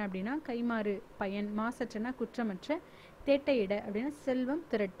சொற்பொருள் என்ன அப்படின்னா கைமாறு பயன், மாசற்றனா குற்றமற்ற, தேட்டையிட அப்படின்னா செல்வம்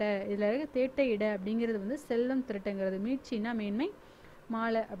திரட்ட. இதில் இருக்க தேட்டையிட அப்படிங்கிறது வந்து செல்வம் திரட்டங்கிறது. மீட்சின்னா மேன்மை,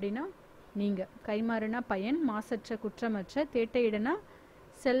 மாலை அப்படின்னா நீங்க, கைமாறுனா பயன், மாசற்ற குற்றமற்ற, தேட்டையிடனா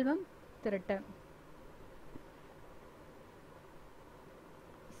செல்வம் திரட்ட.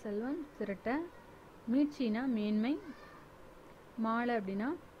 செல்வம் திரட்ட, மீட்சினா மேன்மை, மாலை அப்படின்னா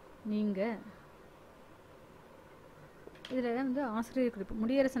நீங்க. இதில் வந்து ஆசிரியர் குறிப்பு.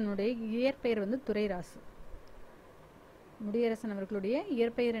 முடியரசனுடைய இயற்பெயர் வந்து துரைராசு. முடியரசன் அவர்களுடைய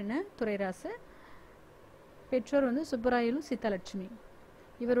இயற்பெயர் என்ன? துரைராசு. பெற்றோர் வந்து சுப்பராயலு சீதாலட்சுமி.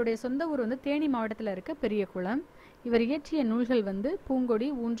 இவருடைய சொந்த ஊர் வந்து தேனி மாவட்டத்தில் இருக்க பெரியகுளம். இவர் இயற்றிய நூல்கள் வந்து பூங்கொடி,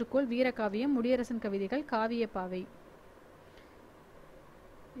 ஊன்றுகோல், வீரகாவியம், முடியரசன் கவிதைகள், காவியப்பாவை.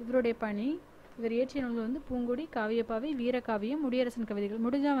 இவருடைய பணி, இவர் இயற்றிய நூல்கள் வந்து பூங்கொடி, காவியப்பாவை, வீரகாவியம், முடியரசன் கவிதைகள்.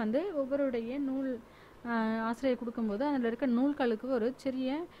 முடிஞ்சால் வந்து ஒவ்வொருடைய நூல் ஆசிரியர் கொடுக்கும்போது அதில் இருக்க நூல்களுக்கு ஒரு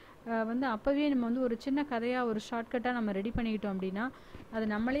சிறிய வந்து அப்போவே நம்ம வந்து ஒரு சின்ன கதையாக ஒரு ஷார்ட்கட்டாக நம்ம ரெடி பண்ணிக்கிட்டோம் அப்படின்னா அது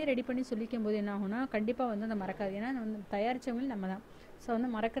நம்மளே ரெடி பண்ணி சொல்லிக்கும் போது என்ன ஆகும்னா கண்டிப்பாக வந்து அந்த மறக்காது. ஏன்னா வந்து தயாரித்தவங்களும் நம்ம தான். ஸோ வந்து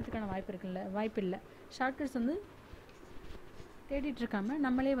மறக்கிறதுக்கான வாய்ப்பு இல்லை. ஷார்ட்கட்ஸ் வந்து தேடிட்டு இருக்காம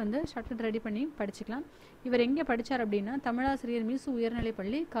நம்மளே வந்து ஷார்ட்கட் ரெடி பண்ணி படிச்சுக்கலாம். இவர் எங்கே படித்தார் அப்படின்னா தமிழாசிரியர் மீசு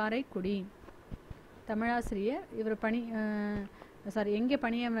உயர்நிலைப்பள்ளி, காரைக்குடி. தமிழாசிரியர் இவர் எங்கே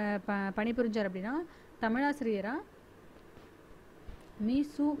பணிபுரிஞ்சார் அப்படின்னா தமிழாசிரியராக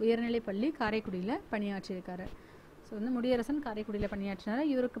மீசு உயர்நிலைப்பள்ளி காரைக்குடியில் பணியாற்றியிருக்காரு. ஸோ வந்து முடியரசன் காரைக்குடியில் பணியாற்றினார்.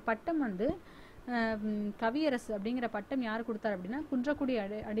 இவருக்கு பட்டம் வந்து கவியரசு அப்படிங்கிற பட்டம் யார் கொடுத்தார் அப்படின்னா குன்றக்குடி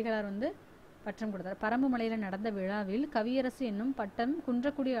அடிகளார் வந்து பட்டம் கொடுத்தார். பரம்பு மலையில் நடந்த விழாவில் கவியரசு என்னும் பட்டம்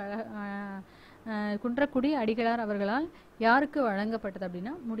குன்றக்குடி அடிகளார் அவர்களால் யாருக்கு வழங்கப்பட்டது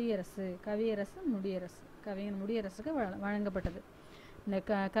அப்படின்னா முடியரசு. கவியரசு முடியரசு, கவிஞர் முடியரசுக்கு வழங்கப்பட்டது. இந்த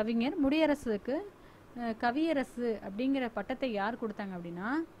கவிஞர் முடியரசுக்கு கவியரசு அப்படிங்கிற பட்டத்தை யார் கொடுத்தாங்க அப்படின்னா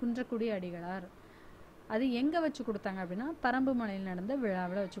குன்றக்குடி அடிகளார். அது எங்கே வச்சு கொடுத்தாங்க அப்படின்னா பரம்பு மலையில் நடந்த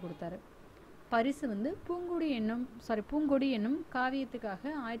விழாவில் வச்சு கொடுத்தாரு. பரிசு வந்து பூங்கொடி என்னும் காவியத்துக்காக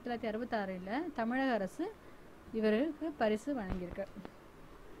 1966 தமிழக அரசு இவருக்கு பரிசு வழங்கியிருக்கு.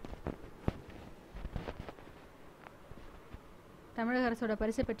 தமிழக அரசோட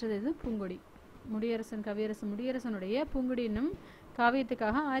பரிசு பெற்றது இது பூங்கொடி. முடியரசனுடைய பூங்கொடி என்னும்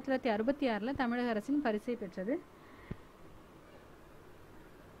காவியத்துக்காக 1966 தமிழக அரசின் பரிசை பெற்றது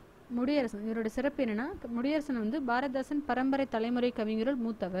முடியரசன். இவரோட சிறப்பு என்னன்னா முடியரசன் வந்து பாரதிதாசன் பரம்பரை தலைமுறை கவிஞருள்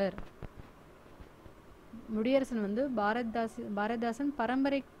மூத்தவர். முடியரசன் வந்து பாரதிதாசன்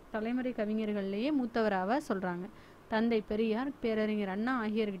பரம்பரை தலைமுறை கவிஞர்கள்லேயே மூத்தவராக சொல்றாங்க. தந்தை பெரியார், பேரறிஞர் அண்ணா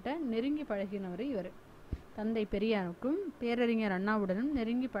ஆகியோர்கிட்ட நெருங்கி பழகினவர் இவர். தந்தை பெரியாருக்கும் பேரறிஞர் அண்ணாவுடனும்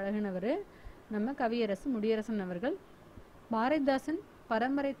நெருங்கி பழகினவர் நம்ம கவியரசு முடியரசன் அவர்கள். பாரதிதாசன்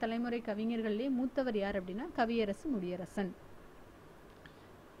பரம்பரை தலைமுறை கவிஞர்களே மூத்தவர் யார் அப்படின்னா கவியரசு முடியரசன்.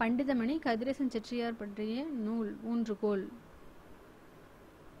 பண்டிதமணி கதிரேசன் செட்டியார் பற்றிய நூல் ஊன்றுகோல்.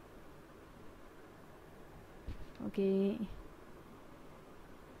 ஓகே,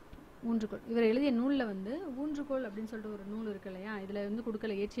 ஊன்றுகோல் இவர் எழுதிய நூலில் வந்து ஊன்றுகோல் அப்படின்னு சொல்லிட்டு ஒரு நூல் இருக்கு இல்லையா, இதில் வந்து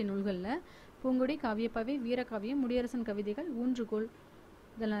கொடுக்கல இயற்றிய நூல்களில் பூங்கொடி, காவியப்பாவை, வீரகாவியம், முடியரசன் கவிதைகள், ஊன்றுகோல்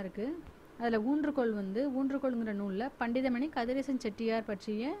இதெல்லாம் இருக்குது. அதில் ஊன்றுகோல்ங்கிற நூலில் பண்டிதமணி கதிரேசன் செட்டியார்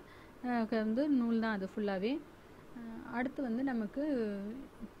பற்றிய வந்து நூல் தான் அது ஃபுல்லாகவே. அடுத்து வந்து நமக்கு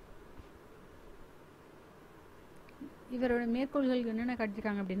இவரோட மேற்கோள்கள் என்னென்ன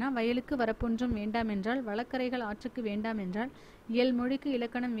காட்டியிருக்காங்க அப்படின்னா வயலுக்கு வரப்பொன்றும் வேண்டாம் என்றால், வழக்கரைகள் ஆற்றுக்கு வேண்டாம் என்றால், இயல் மொழிக்கு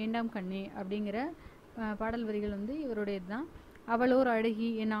இலக்கணம் வேண்டாம் கண்ணே அப்படிங்கிற பாடல் வரிகள் வந்து இவருடையது தான். அவளோர் அழகி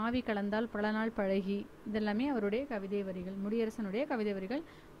என் ஆவி கலந்தால் பல நாள் பழகி இதெல்லாமே அவருடைய கவிதை வரிகள், முடியரசனுடைய கவிதை வரிகள்.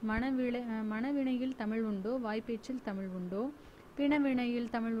 மனவினையில் தமிழ் உண்டோ, வாய்ப்பேச்சில் தமிழ் உண்டோ, பிணவினையில்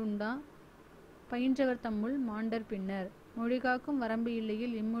தமிழ் உண்டா, பயின்றவர் தம்முள் மாண்டர் பின்னர், மொழிகாக்கும் வரம்பு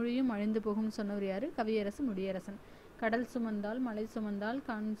இல்லையில் இம்மொழியும் அழிந்து போகும் சொன்னவர் யாரு? கவியரசு முடியரசன். கடல் சுமந்தால், மலை சுமந்தால்,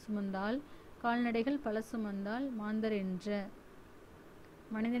 கான் சுமந்தால், கால்நடைகள் பல சுமந்தால் மாந்தர் என்ற,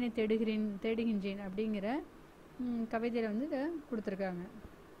 மனிதனை தேடுகின்றேன் அப்படிங்கிற கவிதையில் வந்து இதை கொடுத்துருக்காங்க.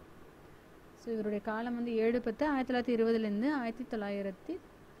 ஸோ இவருடைய காலம் வந்து 7/10/1920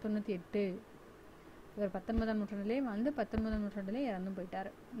 1998. இவர் 19ஆம் நூற்றாண்டிலே வாழ்ந்து 19ஆம் நூற்றாண்டிலே இறந்து போயிட்டார்.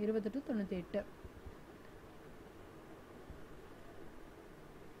 20 to 98.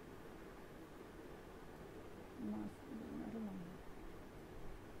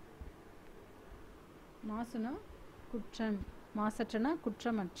 மாசுனா குற்றம், மாசற்றனா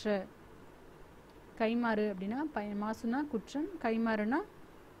குற்றமற்ற, கைமாறு அப்படின்னா மாசுனா குற்றம், கைமாறுனா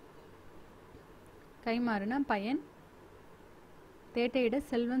பயன், தேட்டையிட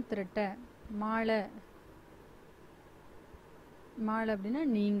செல்வம் திரட்ட, மாலை அப்படின்னா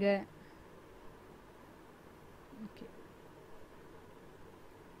நீங்க. ஓகே,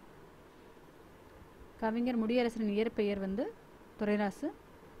 கவிஞர் முடியரசனின் இயற்பெயர் வந்து துரைராசு.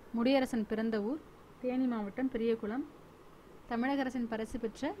 முடியரசன் பிறந்த ஊர் தேனி மாவட்டம் பெரியகுளம். தமிழக அரசின் பரிசு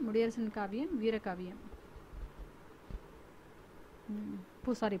பெற்ற முடியரசன் காவியம் வீரகாவியம்.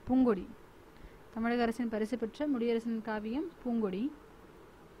 பூங்கொடி. தமிழக அரசின் பரிசு பெற்ற முடியரசன் காவியம் பூங்கொடி.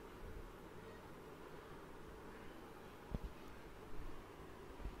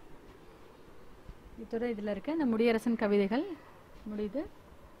 இத்தோட இதில் இருக்க இந்த முடியரசன் கவிதைகள் முடியுது.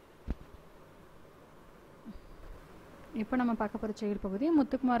 இப்போ நம்ம பார்க்க போகிற செயல் பகுதி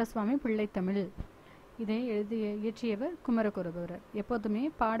முத்துக்குமார சுவாமி பிள்ளைத்தமிழ். இதை இயற்றியவர் குமரகுருபரர். எப்போதுமே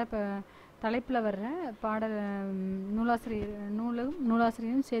தலைப்பில் வர்ற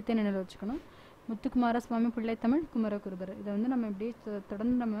நூலாசிரியரும் சேர்த்தே நினைவில் வச்சுக்கணும். முத்துக்குமார சுவாமி பிள்ளைத்தமிழ் குமரகுருபரர். இதை வந்து நம்ம இப்படியே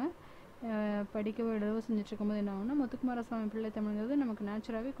தொடர்ந்து நம்ம படிக்கவோ எழுதவோ செஞ்சுட்டு இருக்கும்போது என்ன ஆகும்னா முத்துக்குமார சுவாமி பிள்ளைத்தமிழ்ங்கிறது நமக்கு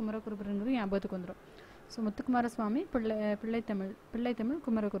நேச்சுராகவே குமரகுருபரங்கிறது ஞாபகத்துக்கு வந்துடும். ஸோ முத்துக்குமார சுவாமி பிள்ளைத்தமிழ்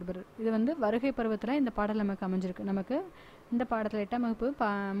குமரகுருபரர். இது வந்து வருகை பருவத்தில் இந்த பாடல் நமக்கு அமைஞ்சிருக்கு. நமக்கு இந்த பாடத்தில் 8ஆம் வகுப்பு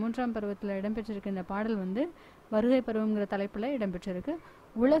 3ஆம் பருவத்தில் இடம்பெற்றிருக்கு. இந்த பாடல் வந்து வருகை பருவங்கிற தலைப்பில் இடம்பெற்றிருக்கு.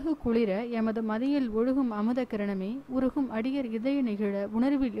 உலகு குளிர எமது மதியில் ஒழுகும் அமுத கிரணமே, உருகும் அடியர் இதய நிகழ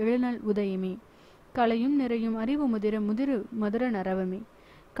உணர்வில் எழுநல் உதயமே, கலையும் நிறையும் அறிவு மதுர நரவமே,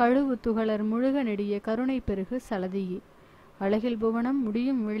 கழுவு துகளர் முழுக நெடிய கருணை பெருகு சலதியே, அழகில் புவனம்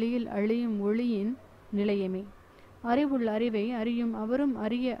முடியும் வெளியில் அழியும் ஒளியின் நிலையமே, அறிவுள்ள அறிவை அறியும் அவரும்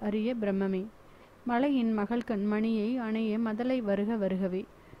அறிய அறிய பிரம்மமே, மலையின் மகள்கண் மணியை அணைய மதலை வருக வருகவே,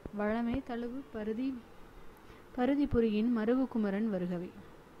 வளமை தழுவு பருதி புரியின் மருவு குமரன் வருகவே.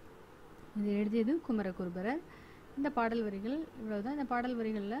 இது எழுதியது குமரகுருபரர். இந்த பாடல் வரிகள் இவ்வளவுதான். இந்த பாடல்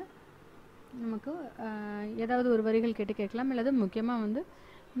வரிகளில் நமக்கு ஏதாவது ஒரு வரிகள் கேட்கலாம். அல்லது முக்கியமாக வந்து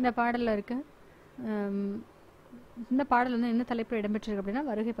இந்த பாடலில் இருக்க இந்த பாடல் வந்து என்ன தலைப்பில் இடம்பெற்றிருக்கு அப்படின்னா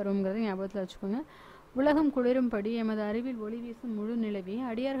வருகை பருவங்கிறத ஞாபகத்தில் வச்சுக்கோங்க. உலகம் குளிரும்படி எமது அறிவில் ஒளி வீசும் முழு நிலவி,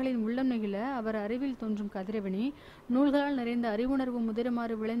 அடியார்களின் உள்ளம் நெகிழ அவர் அறிவில் தோன்றும் கதிரவனி, நூல்களால் நிறைந்த அறிவுணர்வு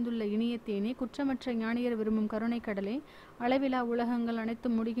முதிருமாறு விளைந்துள்ள இனிய தேனே, குற்றமற்ற ஞானியர் விரும்பும் கருணை கடலே, அளவிலா உலகங்கள்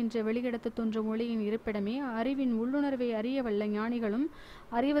அனைத்தும் முடிகின்ற வெளியிடத்து தோன்றும் ஒளியின் இருப்பிடமே, அறிவின் உள்ளுணர்வை அறிய வல்ல ஞானிகளும்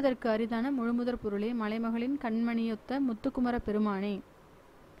அறிவதற்கு அரிதான முழுமுதற் பொருளே, மலைமகளின் கண்மணியொத்த முத்துக்குமர பெருமானே,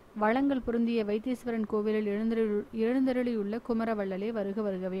 வளங்கள் பொருந்திய வைத்தீஸ்வரன் கோவிலில் எழுந்தருளியுள்ள குமரவள்ளலே வருக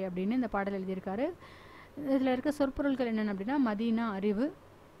வருகவே அப்படின்னு இந்த பாடல் எழுதியிருக்காரு. இதில் இருக்க சொற்பொருள்கள் என்னென்ன அப்படின்னா மதினா அறிவு,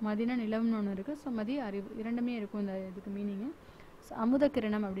 மதினா நிலவுன்னு ஒன்று இருக்குது. ஸோ மதி அறிவு இரண்டுமே இருக்கும் இந்த இதுக்கு மீனிங்கு. அமுத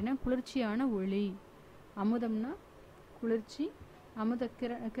கிரணம் அப்படின்னா குளிர்ச்சியான ஒளி. அமுதம்னா குளிர்ச்சி,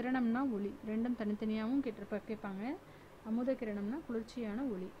 கிரணம்னா ஒளி. ரெண்டும் தனித்தனியாகவும் கேட்பாங்க. அமுத கிரணம்னா குளிர்ச்சியான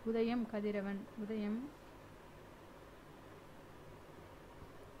ஒளி. உதயம் கதிரவன், உதயம்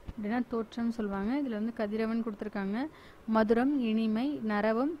அப்படின்னா தோற்றம் சொல்லுவாங்க. இதில் வந்து கதிரவன் கொடுத்துருக்காங்க. மதுரம் இனிமை,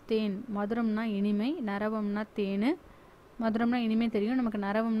 நரவம் தேன். மதுரம்னா இனிமை, நரவம்னா தேன். மதுரம்னா இனிமை தெரியும், நமக்கு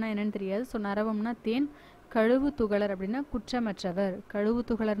நரவம்னா என்னன்னு தெரியாது. ஸோ நரவம்னா தேன். கழுவு துகளர் அப்படின்னா குற்றமற்றவர். கழுவு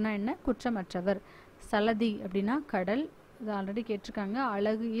துகளர்னா என்ன? குற்றமற்றவர். சலதி அப்படின்னா கடல், இது ஆல்ரெடி கேட்டிருக்காங்க.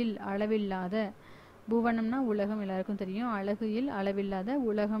 அழகு அளவில்லாத. புவனம்னா உலகம், எல்லாருக்கும் தெரியும். அழகு அளவில்லாத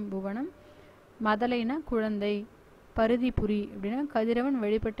உலகம் புவனம். மதலைனா குழந்தை. பருதிபுரி அப்படின்னா கதிரவன்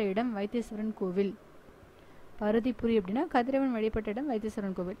வழிபட்ட இடம் வைத்தீஸ்வரன் கோவில். பருதிபுரி அப்படின்னா கதிரவன் வழிபட்ட இடம்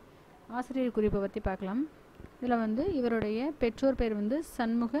வைத்தீஸ்வரன் கோவில். ஆசிரியர் குறிப்பை பற்றி பார்க்கலாம். இதில் வந்து இவருடைய பெற்றோர் பேர் வந்து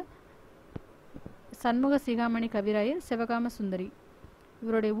சண்முக சிகாமணி கவிராயர் சிவகாம சுந்தரி.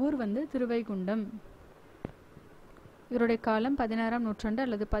 இவருடைய ஊர் வந்து திருவைகுண்டம். இவருடைய காலம் 16ஆம் நூற்றாண்டு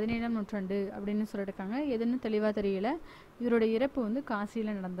அல்லது 17ஆம் நூற்றாண்டு அப்படின்னு சொல்லியிருக்காங்க. எதுன்னு தெளிவாக தெரியல. இவருடைய இறப்பு வந்து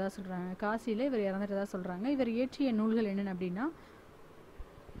காசியில் நடந்ததா சொல்கிறாங்க. காசியில் இவர் இறந்துட்டதா சொல்கிறாங்க. இவர் இயற்றிய நூல்கள் என்னென்ன அப்படின்னா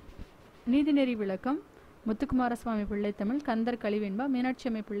நீதிநெறி விளக்கம், முத்துக்குமார சுவாமி பிள்ளைத்தமிழ், கந்தர் கலிவெண்பா, மீனாட்சி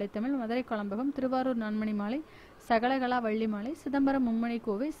அம்மை பிள்ளைத்தமிழ், மதுரை கலம்பகம், திருவாரூர் நான்மணி மாலை, சகலகலா வள்ளி மாலை, சிதம்பரம் மும்மணி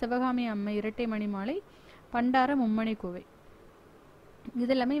கோவை, சிவகாமி அம்மை இரட்டை மணி மாலை, பண்டார மும்மணி கோவை.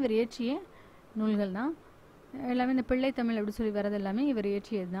 இதெல்லாமே இவர் இயற்றிய நூல்கள் தான். எல்லாமே இந்த பிள்ளைத்தமிழ் அப்படி சொல்லி வர்றது எல்லாமே இவர்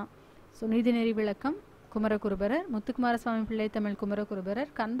இயற்றியது தான். ஸோ நீதிநெறி விளக்கம் குமரகுருபரர், முத்துக்குமார சுவாமி பிள்ளைத்தமிழ் குமரகுருபரர்,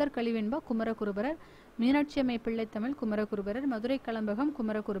 கந்தர் கலிவெண்பா குமரகுருபரர், மீனாட்சி அம்மை பிள்ளைத்தமிழ் குமரகுருபரர், மதுரை கலம்பகம்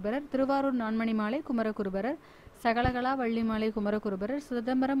குமரகுருபரர், திருவாரூர் நான்மணி மாலை குமரகுருபரர், சகலகலா வள்ளி மாலை குமரகுருபரர்,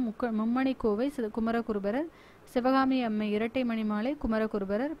 சிதம்பரம் மும்மணி கோவை குமரகுருபரர், சிவகாமி அம்மை இரட்டை மணி மாலை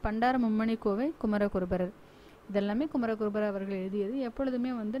குமரகுருபரர், பண்டார மும்மணி கோவை குமரகுருபரர். இதெல்லாமே குமரகுருபரர் அவர்கள் எழுதியது.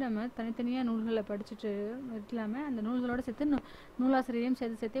 எப்பொழுதுமே வந்து நம்ம தனித்தனியாக நூல்களை படிச்சுட்டு இல்லாமல் அந்த நூல்களோடு சேர்த்து நூலாசிரியரையும்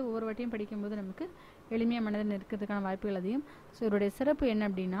சேர்த்து ஒவ்வொரு வாட்டியும் படிக்கும்போது நமக்கு எளிமையாக மனதில் இருக்கிறதுக்கான வாய்ப்புகள் அதிகம். ஸோ இவருடைய சிறப்பு என்ன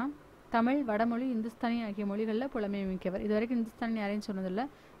அப்படின்னா தமிழ், வடமொழி, இந்துஸ்தானி ஆகிய மொழிகளில் புலமை மிக்கவர். இது வரைக்கும் இந்துஸ்தானி யாரையும் சொன்னதில்லை.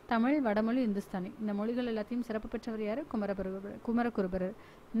 தமிழ், வடமொழி, இந்துஸ்தானி இந்த மொழிகள் எல்லாத்தையும் சிறப்பு பெற்றவர் யார்? குமரகுருபரர்.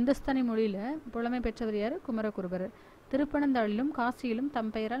 இந்துஸ்தானி மொழியில் புலமை பெற்றவர் யார்? குமரகுருபரர். திருப்பனந்தாளிலும் காசியிலும்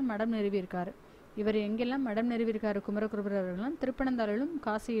தம் பெயரால் மடம் நிறுவியிருக்கார். இவர் எங்கெல்லாம் மடம் நிறுவியிருக்காரு குமரகுருபரர் அவர்களும் திருப்பனந்தாளிலும்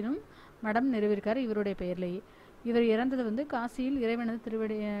காசியிலும் மடம் நிறுவியிருக்காரு இவருடைய பெயர்லேயே. இவர் இறந்தது வந்து காசியில் இறைவனது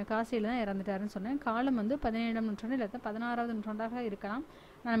திருவடி காசியில் தான் இறந்துட்டாருன்னு சொன்னேன். காலம் வந்து 17ஆம் நூற்றாண்டு இல்லை 16வது நூற்றாண்டாக இருக்கலாம்.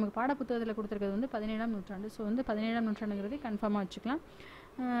 நான் நமக்கு பாடப்புத்தகத்தில் கொடுத்துருக்கிறது வந்து 17ஆம் நூற்றாண்டு. ஸோ வந்து 17ஆம் நூற்றாண்டுங்கிறதே கன்ஃபார்மாக வச்சுக்கலாம்.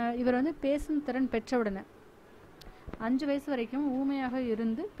 இவர் வந்து பேசும் திறன் பெற்ற உடனே 5 வயசு வரைக்கும் ஊமையாக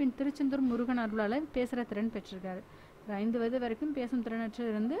இருந்து பின் திருச்செந்தூர் முருகன் அருளால் பேசுகிற திறன் பெற்றிருக்காரு. 5 வயது வரைக்கும் பேசும் திறனற்று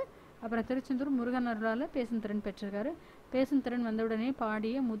இருந்து அப்புறம் திருச்செந்தூர் முருகன் அருளால் பேசும் திறன் பெற்றிருக்காரு. பேசும் திறன் வந்தவுடனே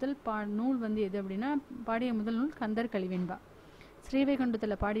பாடிய முதல் நூல் வந்து எது அப்படின்னா, பாடிய முதல் நூல் கந்தர் கலிவெண்பா.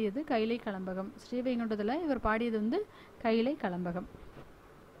 ஸ்ரீவைகுண்டத்தில் பாடியது கைலை கலம்பகம். ஸ்ரீவைகுண்டத்தில் இவர் பாடியது வந்து கைலை கலம்பகம்.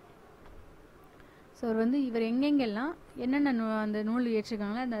 ஸோ அவர் வந்து இவர் எங்கெங்கெல்லாம் என்னென்ன அந்த நூல்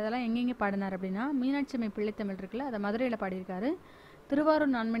இயற்றிருக்காங்களோ அதெல்லாம் எங்கெங்கே பாடினார் அப்படின்னா, மீனாட்சி அம்மை பிள்ளைத்தமிழ் இருக்குல்ல, அதை மதுரையில் பாடியிருக்காரு.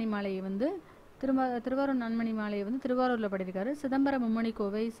 திருவாரூர் நான்மணி மாலையை வந்து திருவாரூரில் பாடியிருக்காரு. சிதம்பர மும்மணி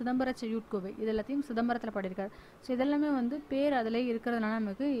கோவை, சிதம்பர செய்யுட்கோவை இது எல்லாத்தையும் சிதம்பரத்தில் பாடியிருக்காரு. ஸோ இதெல்லாமே வந்து பேர் அதில் இருக்கிறதுனால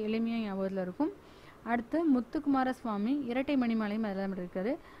நமக்கு எளிமையாக ஞாபகத்தில் இருக்கும். அடுத்து முத்துக்குமார சுவாமி இரட்டை மணிமாலையும் அதெல்லாம்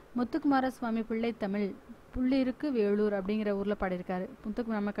பாடியிருக்காரு. முத்துக்குமார சுவாமி பிள்ளைத்தமிழ் புள்ளிருக்கு வேலூர் அப்படிங்கிற ஊரில் பாடியிருக்காரு.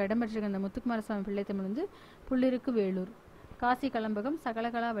 நமக்கு இடம்பெற்றிருக்க அந்த முத்துக்குமார சுவாமி பிள்ளைத்தமிழ் வந்து புள்ளிருக்கு வேலூர். காசி கலம்பகம்,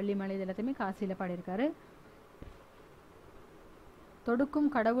 சகலகலா வள்ளிமலை இது எல்லாத்தையுமே காசியில் பாடியிருக்காரு. தொடுக்கும்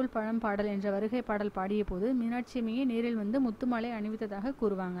கடவுள் பழம் பாடல் என்ற வருகை பாடல் பாடிய போது மீனாட்சியம்மையே நேரில் வந்து முத்துமாலை அணிவித்ததாக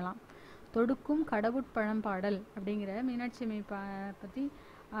கூறுவாங்களாம். தொடுக்கும் கடவுட்பழம் பாடல் அப்படிங்கிற மீனாட்சியம்மை பற்றி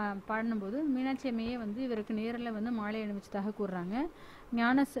பாடினும்போது மீனாட்சியம்மையே வந்து இவருக்கு நேரில் வந்து மாலை அணிவிச்சதாக கூறுறாங்க.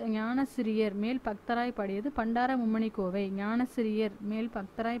 ஞானசிரியர் மேல் பக்தராய் பாடியது பண்டார மும்மணி கோவை. ஞானசிரியர் மேல்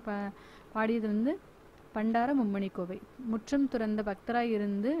பக்தராய் பாடியது வந்து பண்டார மும்மணி கோவை. முற்றும் துறந்த பக்தராய்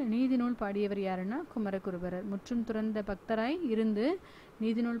இருந்து நீதி நூல் பாடியவர் யாருன்னா குமரகுருபரர். முற்றும் துறந்த பக்தராய் இருந்து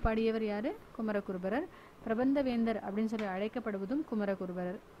நீதி நூல் பாடியவர் யாரு? குமரகுருபரர். பிரபந்தவேந்தர் அப்படின்னு சொல்லி அழைக்கப்படுவதும்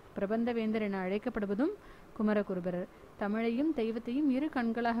குமரகுருபரர். பிரபந்தவேந்தர் என அழைக்கப்படுவதும் குமரகுருபரர். தமிழையும் தெய்வத்தையும் இரு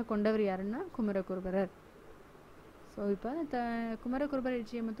கண்களாக கொண்டவர் யாருன்னா குமரகுருபரர். ஸோ இப்போ குமரகுருபரர்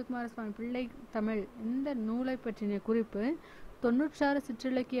இயற்றிய முத்துக்குமார சுவாமி பிள்ளை தமிழ் இந்த நூலை பற்றின குறிப்பு 96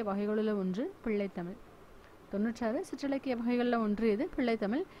 சிற்றிலக்கிய வகைகளில் ஒன்று பிள்ளைத்தமிழ். 96 சிற்றிலக்கிய வகைகளில் ஒன்று இது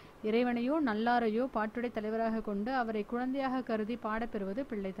பிள்ளைத்தமிழ். இறைவனையோ நல்லாரையோ பாட்டுடை தலைவராக கொண்டு அவரை குழந்தையாக கருதி பாடப்பெறுவது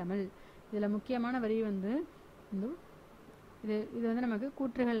பிள்ளைத்தமிழ். இதில் முக்கியமான வரி வந்து இது வந்து நமக்கு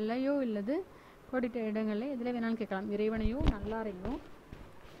கூற்றுகள்லையோ இல்லது கோடிட்ட இடங்களில் எதில் வேணாலும் கேட்கலாம். இறைவனையோ நல்லாரையோ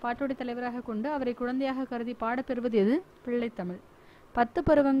பாட்டுடை தலைவராக கொண்டு அவரை குழந்தையாக கருதி பாடப்பெறுவது எது? பிள்ளைத்தமிழ். 10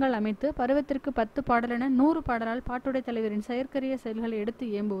 பருவங்கள் அமைத்து பருவத்திற்கு 10 பாடலென 100 பாடலால் பாட்டுடை தலைவரின் செயற்கரிய செயல்களை எடுத்து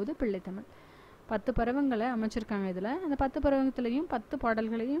இயம்புவது பிள்ளைத்தமிழ். 10 பருவங்களை அமைச்சிருக்காங்க. இதில் அந்த 10 பருவத்திலையும் 10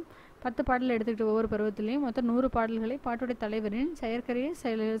 பாடல்களையும் 10 பாடல் எடுத்துக்கிட்டு ஒவ்வொரு பருவத்திலையும் மொத்தம் 100 பாடல்களை பாட்டுடை தலைவரின் செயற்கரிய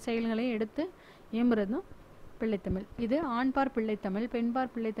செயல்களை எடுத்து இயம்புறதும் பிள்ளைத்தமிழ். இது ஆண்பார் பிள்ளைத்தமிழ்,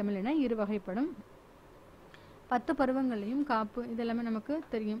 பெண்பார் பிள்ளைத்தமிழ் என இரு வகைப்படும். 10 பருவங்களையும் காப்பு இதெல்லாமே நமக்கு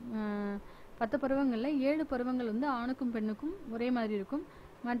தெரியும். 10 பருவங்களில் 7 பருவங்கள் வந்து ஆணுக்கும் பெண்ணுக்கும் ஒரே மாதிரி இருக்கும்.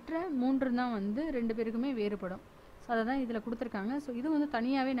 மற்ற 3 தான் வந்து 2 பேருக்குமே வேறுபடும். ஸோ அதை தான் இதில் கொடுத்துருக்காங்க. ஸோ இது வந்து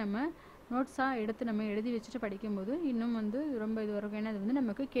தனியாகவே நம்ம நோட்ஸாக எடுத்து நம்ம எழுதி வச்சுட்டு படிக்கும்போது இன்னும் வந்து ரொம்ப இது வரைக்கும் ஏன்னா அது வந்து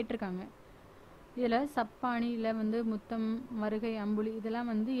நமக்கு கேட்டிருக்காங்க. இதில் சப்பாணி இல்லை வந்து முத்தம், மருகை, அம்புலி இதெல்லாம்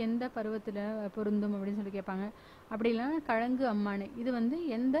வந்து எந்த பருவத்தில் பொருந்தும் அப்படின்னு சொல்லி கேட்பாங்க. அப்படி இல்லைன்னா கழங்கு, அம்மானை இது வந்து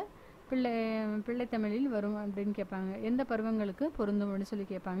எந்த பிள்ளைத்தமிழில் வரும் அப்படின்னு கேட்பாங்க. எந்த பருவங்களுக்கு பொருந்தும் அப்படின்னு சொல்லி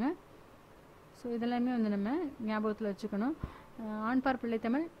கேட்பாங்க. ஸோ இதெல்லாமே வந்து நம்ம ஞாபகத்தில் வச்சுக்கணும். ஆண்பார்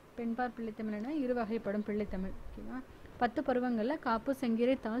பிள்ளைத்தமிழ், பெண்பார் பிள்ளைத்தமிழ் என இரு வகைப்படும் பிள்ளைத்தமிழ். ஓகேவா? 10 பருவங்களில் காப்பு,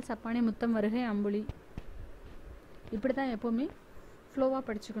 செங்கீரை, தாள், சப்பானி, முத்தம், வருகை, அம்புலி இப்படி தான் எப்போவுமே ஃப்ளோவாக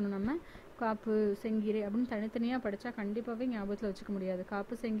படிச்சுக்கணும். நம்ம காப்பு, செங்கீரை அப்படின்னு தனித்தனியாக படித்தா கண்டிப்பாகவே ஞாபகத்தில் வச்சுக்க முடியாது.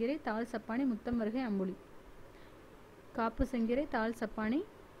 காப்பு, செங்கீரை, தாள், சப்பானி, முத்தம், வருகை, அம்புலி. காப்பு, செங்கீரை, தாள், சப்பானி,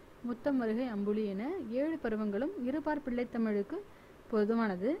 முத்தம், வருகை, அம்புலி என 7 பருவங்களும் இருபார் பிள்ளைத்தமிழுக்கு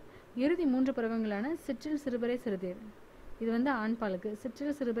பொதுவானது. இறுதி 3 பருவங்களான சிற்றில், சிறுபறை, சிறுதேர் இது வந்து ஆண்பாலுக்கு.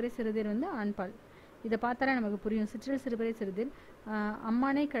 சிற்றில், சிறுபறை, சிறுதேர் வந்து ஆண்பால். இதை பார்த்தாலே நமக்கு புரியும். சிற்றில், சிறுபறை, சிறுதேர்.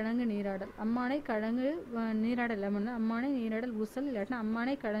 அம்மானை, கிழங்கு, நீராடல். அம்மானை, கிழங்கு, நீராடல் இல்லாமல் அம்மானை, நீராடல், ஊசல் இல்லாட்டினா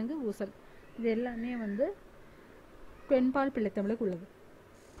அம்மானை, கிழங்கு, ஊசல் இது எல்லாமே வந்து பெண்பால் பிள்ளைத்தமிழுக்கு உள்ளது.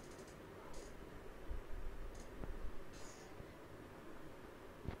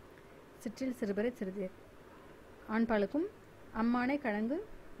 சிற்றில், சிறுபறை, சிறுதேர் ஆண்பாலுக்கும், அம்மானை, கிழங்கு,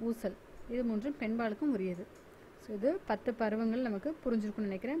 ஊசல் இது 3 பெண்பாலுக்கும் உரியது. ஸோ இது 10 பருவங்கள் நமக்கு புரிஞ்சிருக்குன்னு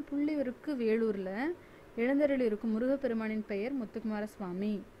நினைக்கிறேன். புள்ளியூருக்கு வேலூரில் எழுந்தருளி இருக்கும் முருகப்பெருமானின் பெயர் முத்துக்குமார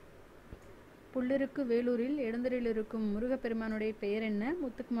சுவாமி. புள்ளிருக்கு வேலூரில் எழுந்தருளி இருக்கும் முருகப்பெருமானுடைய பெயர் என்ன?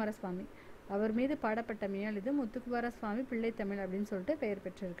 முத்துக்குமார சுவாமி. அவர் மீது பாடப்பட்டமையால் இது முத்துக்குமார சுவாமி பிள்ளைத்தமிழ் அப்படின்னு சொல்லிட்டு பெயர்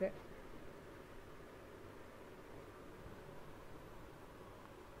பெற்றிருக்கு.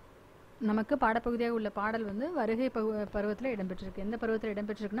 நமக்கு பாடப்பகுதியாக உள்ள பாடல் வந்து வருகை பருவத்தில் இடம்பெற்றிருக்கு. எந்த பருவத்தில்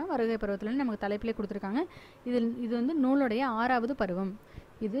இடம்பெற்றிருக்குன்னா வருகை பருவத்தில் நமக்கு தலைப்பிலே கொடுத்துருக்காங்க. இது வந்து நூலுடைய 6வது பருவம்.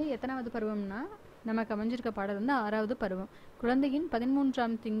 இது எத்தனாவது பருவம்னா நமக்கு அமைஞ்சிருக்க பாடல் வந்து 6வது பருவம். குழந்தையின்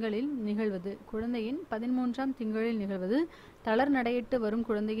 13ஆம் திங்களில் நிகழ்வது தளர் நடையிட்டு வரும்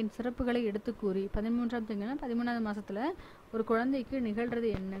குழந்தையின் சிறப்புகளை எடுத்து கூறி 13ஆம் திங்கள்னா 13வது மாசத்துல ஒரு குழந்தைக்கு நிகழ்றது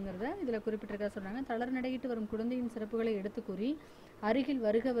என்னங்கிறத இதுல குறிப்பிட்டிருக்கா சொல்றாங்க. தளர் நடையிட்டு வரும் குழந்தையின் சிறப்புகளை எடுத்து கூறி அருகில்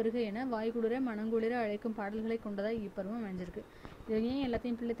வருக வருக என வாய்குளிர மனங்குளிர அழைக்கும் பாடல்களை கொண்டதாக இப்பருவம் அமைஞ்சிருக்கு. இது ஏன்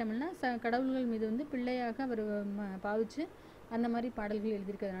எல்லாத்தையும் பிள்ளை தமிழ்னா கடவுள்கள் மீது வந்து பிள்ளையாக அவர் பாவிச்சு அந்த மாதிரி பாடல்கள்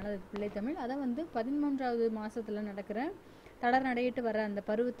எழுதியிருக்கிறதுனால அது பிள்ளை தமிழ். அதை வந்து 13வது மாசத்துல நடக்கிற தளர் நடையிட்டு வர்ற அந்த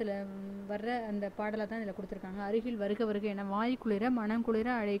பருவத்தில் வர்ற அந்த பாடலை தான் இதில் கொடுத்துருக்காங்க. அருகில் வருக வருக என வாய் குளிர மனம் குளிர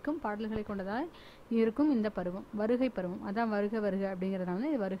அழைக்கும் பாடல்களை கொண்டதாக இருக்கும் இந்த பருவம் வருகை பருவம். அதான் வருக வருக அப்படிங்கிறதுனால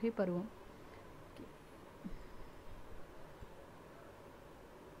இது வருகை பருவம்.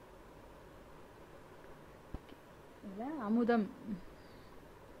 அமுதம்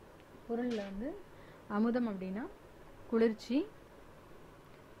பொருள்ல வந்து அமுதம் அப்படின்னா குளிர்ச்சி,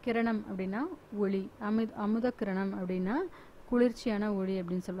 கிரணம் அப்படின்னா ஒளி. அமுத கிரணம் அப்படின்னா குளிர்ச்சியான ஒளி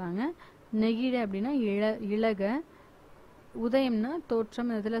அப்படின்னு சொல்லுவாங்க. நெகிழ அப்படின்னா இளக, உதயம்னா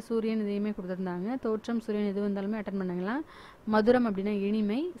தோற்றம். இதில் சூரியன் இதையுமே கொடுத்துருந்தாங்க. தோற்றம் சூரியன் எது வந்தாலுமே அட்டன் பண்ணுங்களா. மதுரம் அப்படின்னா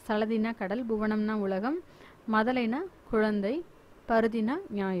இனிமை, சலதினா கடல், புவனம்னா உலகம், மதலைனா குழந்தை, பருதினா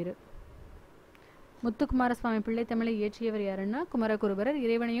ஞாயிறு. முத்துக்குமாரசுவாமி பிள்ளை தமிழை இயற்றியவர் யாருன்னா குமரகுருபரர்.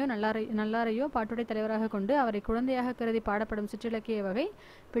 இறைவனையோ நல்லாரையோ பாட்டுடை தலைவராக கொண்டு அவரை குழந்தையாக கருதி பாடப்படும் சிற்றிலக்கிய வகை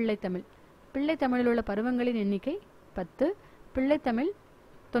பிள்ளைத்தமிழ். பிள்ளைத்தமிழில் உள்ள பருவங்களின் எண்ணிக்கை 10. பிள்ளைத்தமிழ்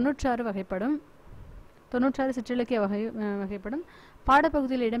 96 வகைப்படும். 96 சிற்றிலக்கிய வகைப்படும்.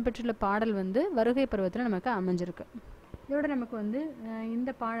 பாடப்பகுதியில் இடம்பெற்றுள்ள பாடல் வந்து வருகை பருவத்தில் நமக்கு அமைஞ்சிருக்கு. இதோட நமக்கு வந்து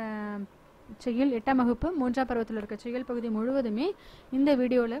இந்த செயல் 8ஆம் வகுப்பு 3ஆம் பருவத்தில் இருக்க செயல் பகுதி முழுவதுமே இந்த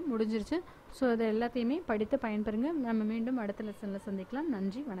வீடியோவில் முடிஞ்சிருச்சு. ஸோ அதை எல்லாத்தையுமே படித்து பயன்பெறுங்க. நம்ம மீண்டும் அடுத்த லெசனில் சந்திக்கலாம்.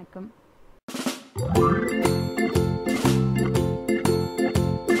 நன்றி, வணக்கம்.